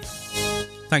 yeah.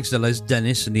 Thanks to Les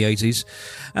Dennis in the 80s.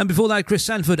 And before that, Chris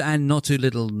Sanford and Not Too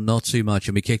Little, Not Too Much.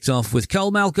 And we kicked off with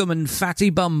Cole Malcolm and Fatty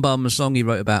Bum Bum, a song he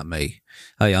wrote about me.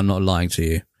 Hey, I'm not lying to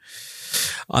you.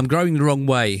 I'm growing the wrong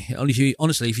way.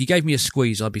 Honestly, if you gave me a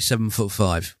squeeze, I'd be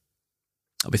 7'5".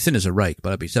 I'd be thin as a rake,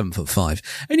 but I'd be 7'5".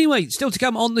 Anyway, still to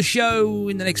come on the show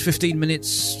in the next 15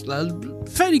 minutes.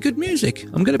 Fairly good music,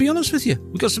 I'm going to be honest with you.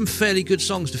 We've got some fairly good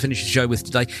songs to finish the show with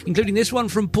today, including this one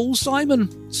from Paul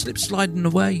Simon, Slip Sliding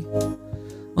Away.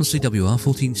 On CWR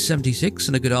 1476,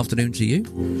 and a good afternoon to you.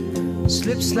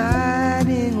 Slip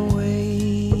sliding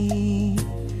away,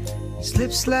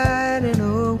 slip sliding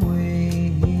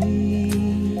away.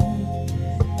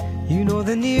 You know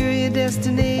the nearer your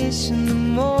destination, the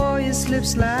more you slip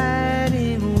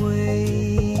sliding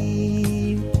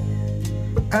away.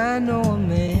 I know a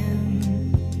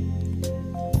man,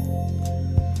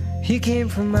 he came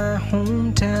from my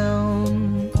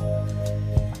hometown.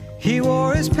 He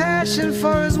wore his passion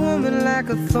for his woman like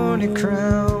a thorny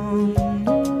crown.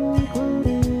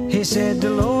 He said,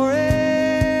 Dolores,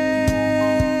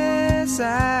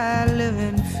 I live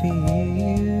in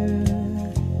fear.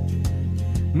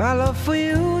 My love for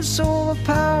you is so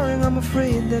overpowering, I'm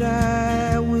afraid that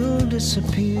I will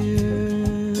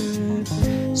disappear.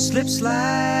 Slip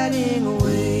sliding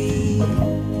away,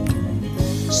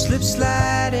 slip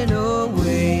sliding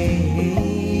away.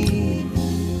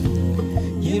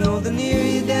 You know the nearer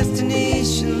your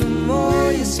destination, the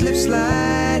more you slip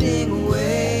sliding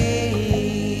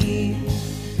away.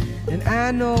 And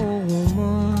I know a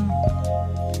woman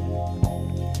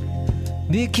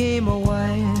became a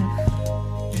wife.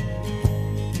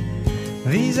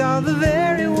 These are the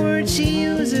very words she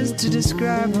uses to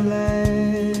describe her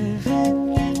life.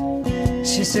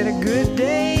 She said a good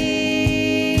day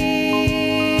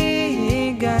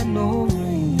ain't got no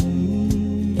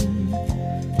rain.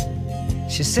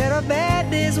 She said her bad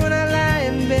days when I lie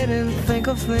in bed and think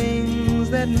of things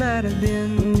that might have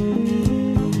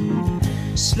been.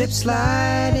 Slip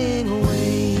sliding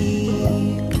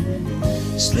away,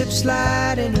 slip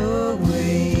sliding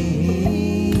away.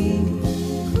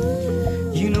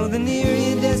 You know the nearer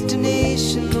your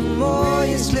destination, the more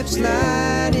you slip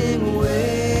sliding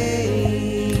away.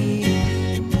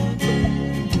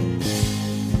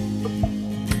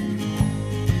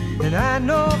 And I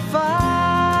know a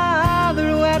father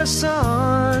who had a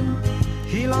son.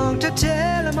 He longed to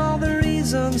tell him all the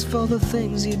reasons for the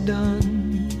things he'd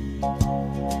done.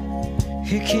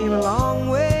 He came a long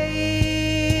way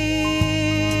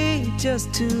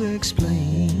just to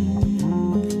explain.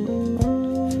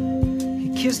 He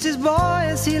kissed his boy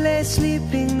as he lay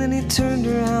sleeping, then he turned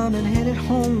around and headed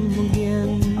home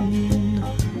again.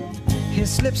 He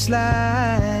slip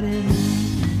sliding,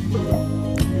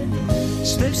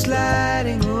 slip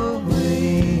sliding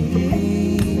away.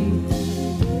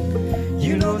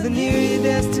 You know the nearer your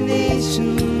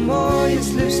destination, the more you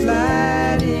slip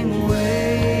sliding away.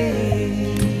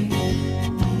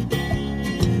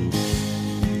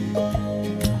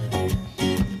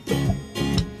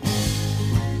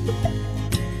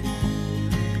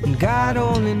 God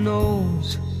only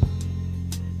knows.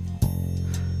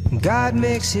 God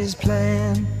makes his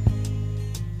plan.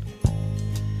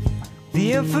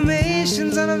 The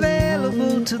information's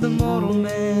unavailable to the mortal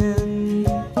man.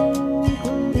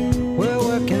 We're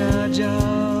working our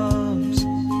jobs,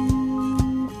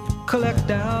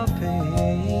 collect our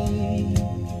pay.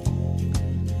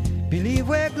 Believe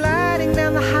we're gliding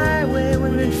down the highway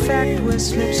when in fact we're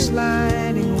slip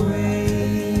sliding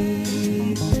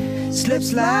away. Slip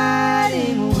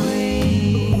sliding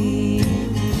away.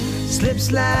 Slip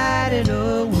sliding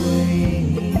away.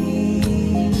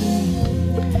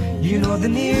 You know the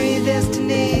nearer your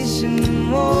destination, the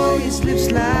more you slip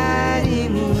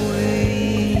sliding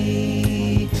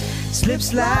away. Slip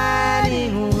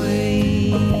sliding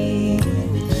away.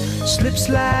 Slip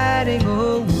sliding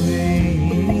away.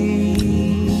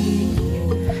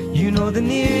 You know the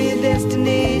nearer your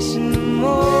destination, the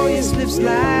more you slip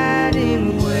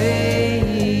sliding away.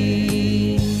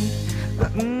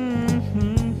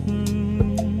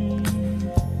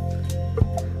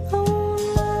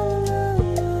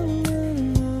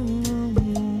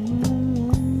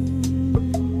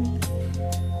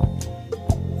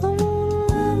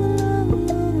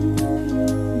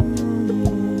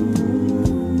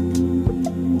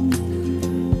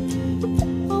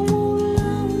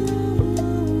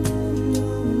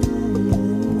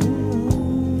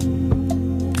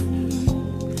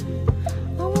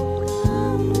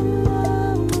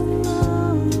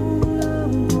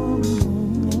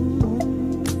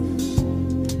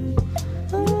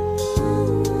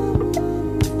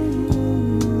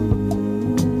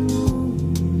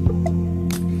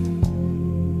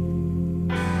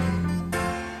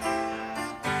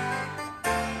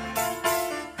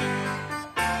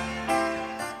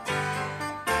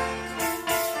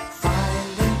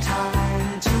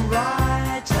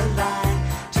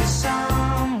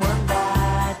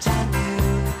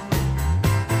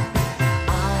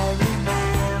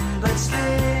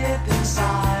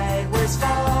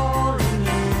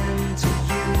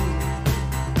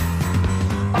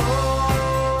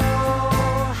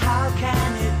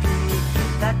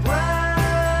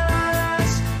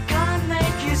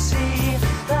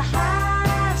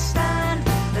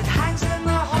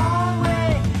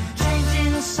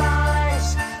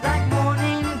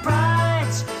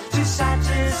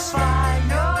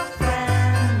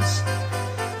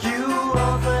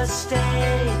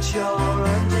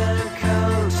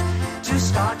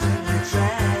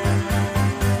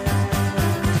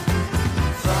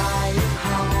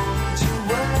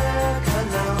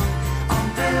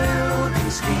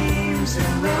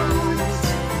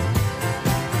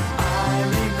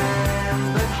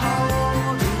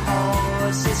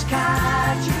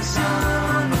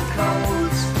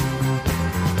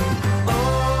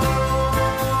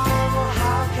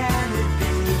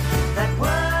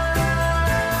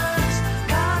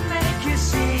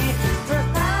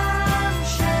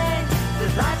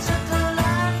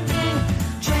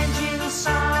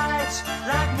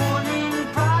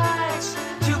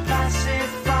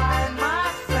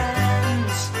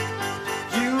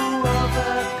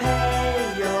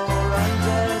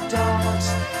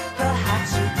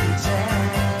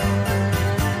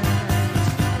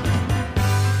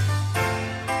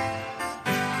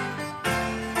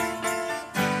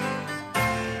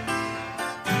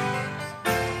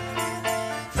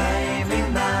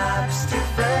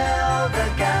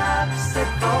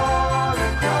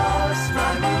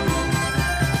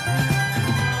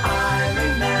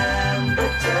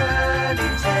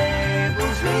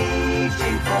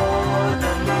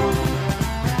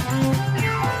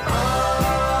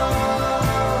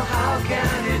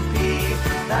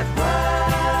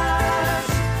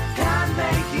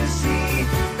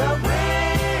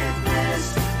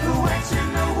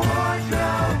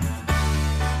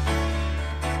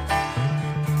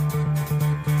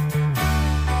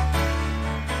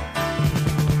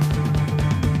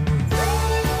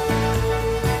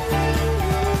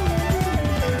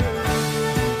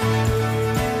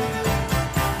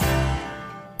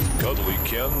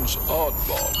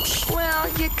 Oddbox. Well,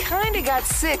 you kind of got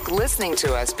sick listening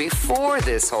to us before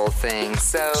this whole thing,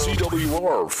 so...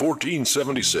 CWR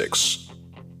 1476.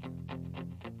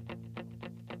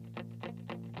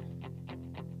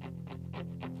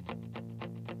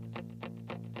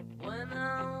 When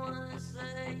I was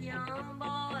a young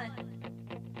boy,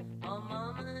 my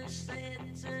mama said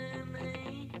to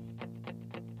me,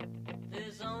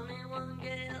 there's only one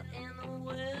girl in the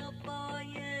world for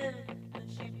you, and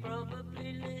she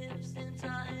probably lives since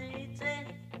I 18.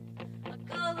 I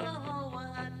go the whole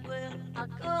wide world, I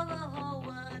go the whole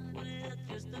wide world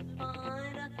just to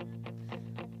find her.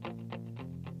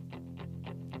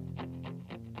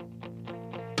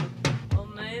 Or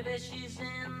maybe she's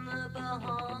in the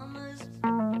Bahamas,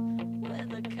 where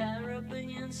the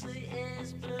Caribbean Sea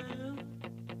is blue.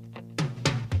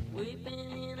 We've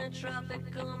been in a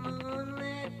tropical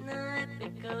moonlit night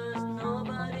because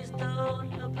nobody's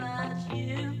told about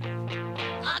you.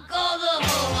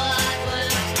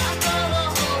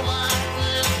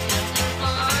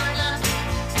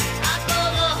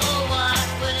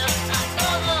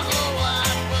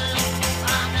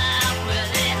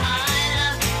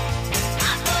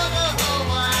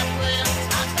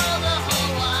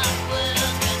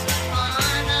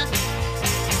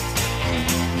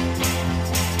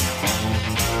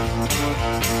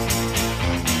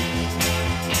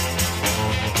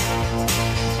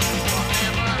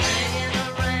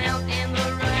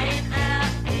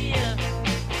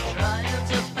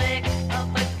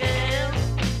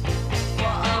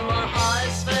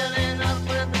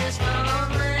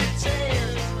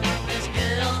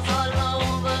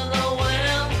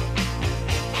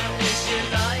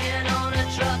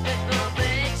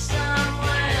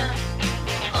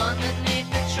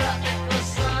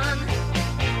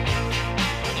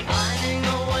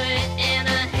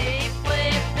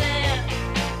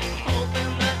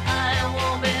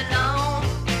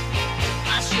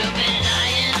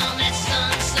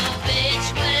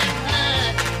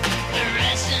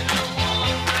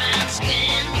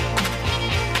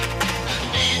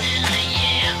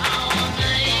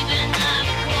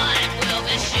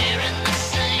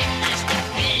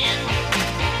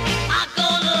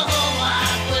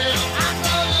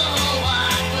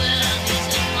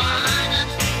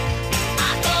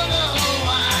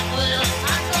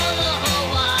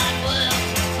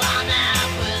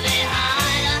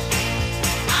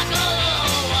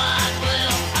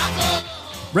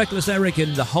 Reckless Eric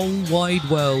and The Whole Wide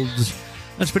World.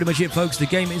 That's pretty much it, folks. The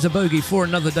game is a bogey for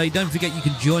another day. Don't forget you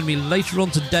can join me later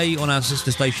on today on our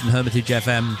sister station, Hermitage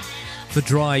FM, for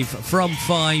Drive from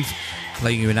 5,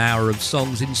 playing you an hour of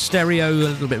songs in stereo, a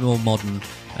little bit more modern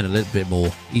and a little bit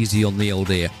more easy on the old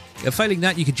ear. Failing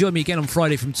that, you can join me again on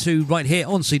Friday from 2 right here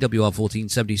on CWR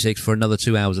 1476 for another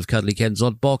 2 hours of Cuddly Ken's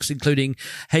Oddbox, including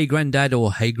Hey Grandad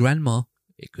or Hey Grandma.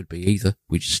 It could be either.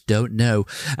 We just don't know.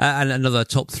 And another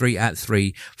top 3 at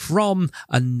 3 from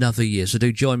another year. So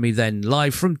do join me then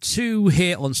live from 2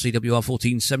 here on CWR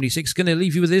 1476. Going to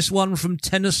leave you with this one from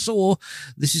Tenor.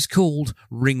 This is called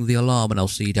Ring the Alarm, and I'll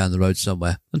see you down the road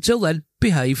somewhere. Until then,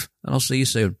 behave, and I'll see you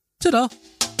soon. Ta-da!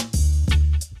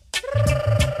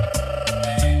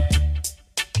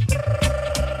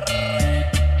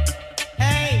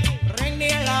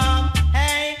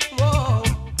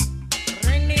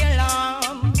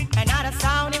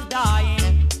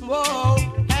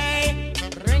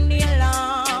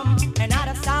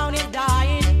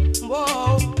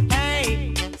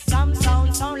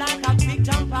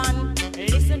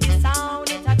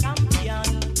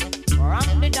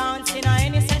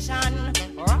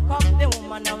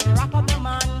 Rock up the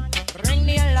man, ring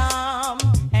the alarm,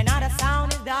 another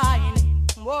sound is dying.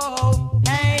 Whoa,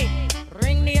 hey,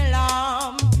 ring the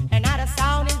alarm, another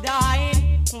sound is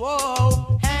dying.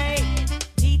 Whoa, hey,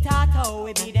 Tita-to,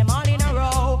 we beat them all in a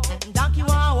row. Donkey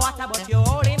want water, but you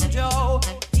hold him Joe.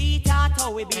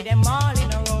 Tita-to, we beat them all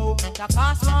in a row.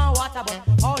 Takas want water, but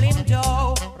hold him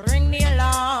Joe. Ring the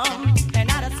alarm,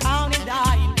 another sound is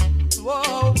dying.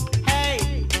 Whoa,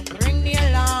 hey, ring the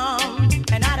alarm,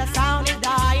 another sound is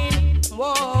dying.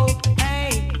 Whoa,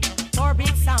 hey, 4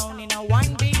 big sound in a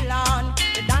 1 big lawn.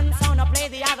 The dance sound I play,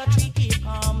 the other 3 keep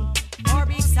calm. 4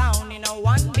 big sound in a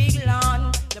 1 big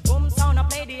lawn. The boom sound I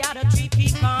play, the other 3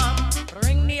 keep calm.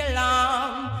 Ring the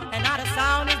alarm, another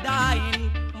sound is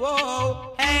dying.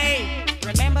 Whoa, hey,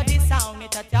 remember this sound,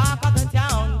 it's a talk of the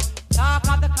town, talk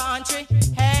of the country.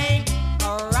 Hey,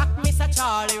 rock Mr.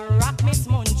 Charlie, rock Miss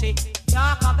Munchie,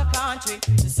 talk of the country.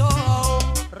 So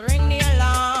ring the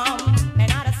alarm,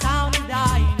 another sound is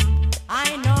dying.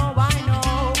 I know.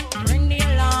 Ring the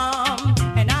alarm,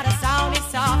 another sound is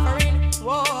suffering.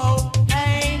 Whoa,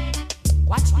 hey,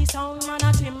 watch the sound man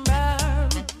a timber,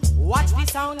 watch the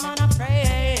sound man a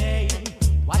pray,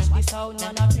 watch the sound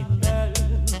man a timber,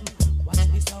 watch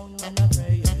the sound man a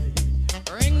pray.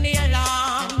 Ring the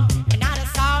alarm, another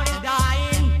sound is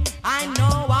dying. I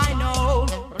know.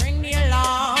 Ring the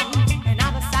alarm,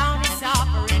 another sound is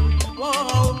suffering.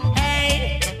 Whoa,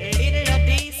 hey, a little of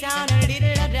this and a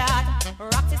little of that.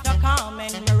 Rock sister come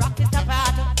and rock sister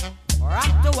pat.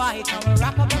 Rock the white and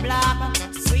rock up the black.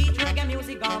 Sweet reggae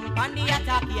music on the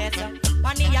attack, yes.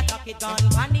 On the attack it on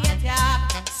the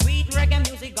attack. Sweet reggae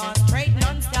music on straight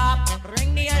non-stop.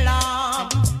 Ring the alarm,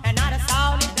 another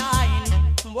sound is dying.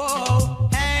 Whoa,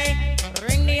 hey,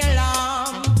 ring the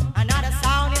alarm, another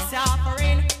sound is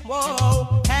suffering.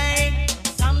 Whoa, hey,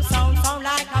 some sound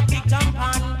like a big jump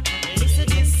on. Listen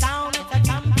to this sound, it's a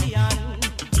champion.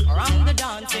 Around the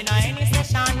dance in any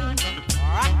session.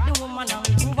 Rock the woman and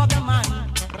groove of the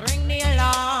man. Ring the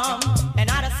alarm,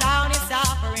 another sound is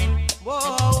suffering.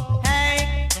 Whoa,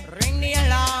 hey, ring the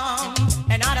alarm,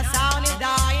 another sound is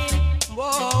dying.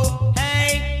 Whoa,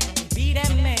 hey, we beat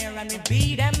them here and we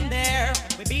beat them there.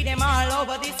 We beat them all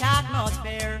over this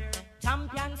atmosphere.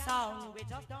 Champion sound, we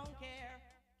just don't care.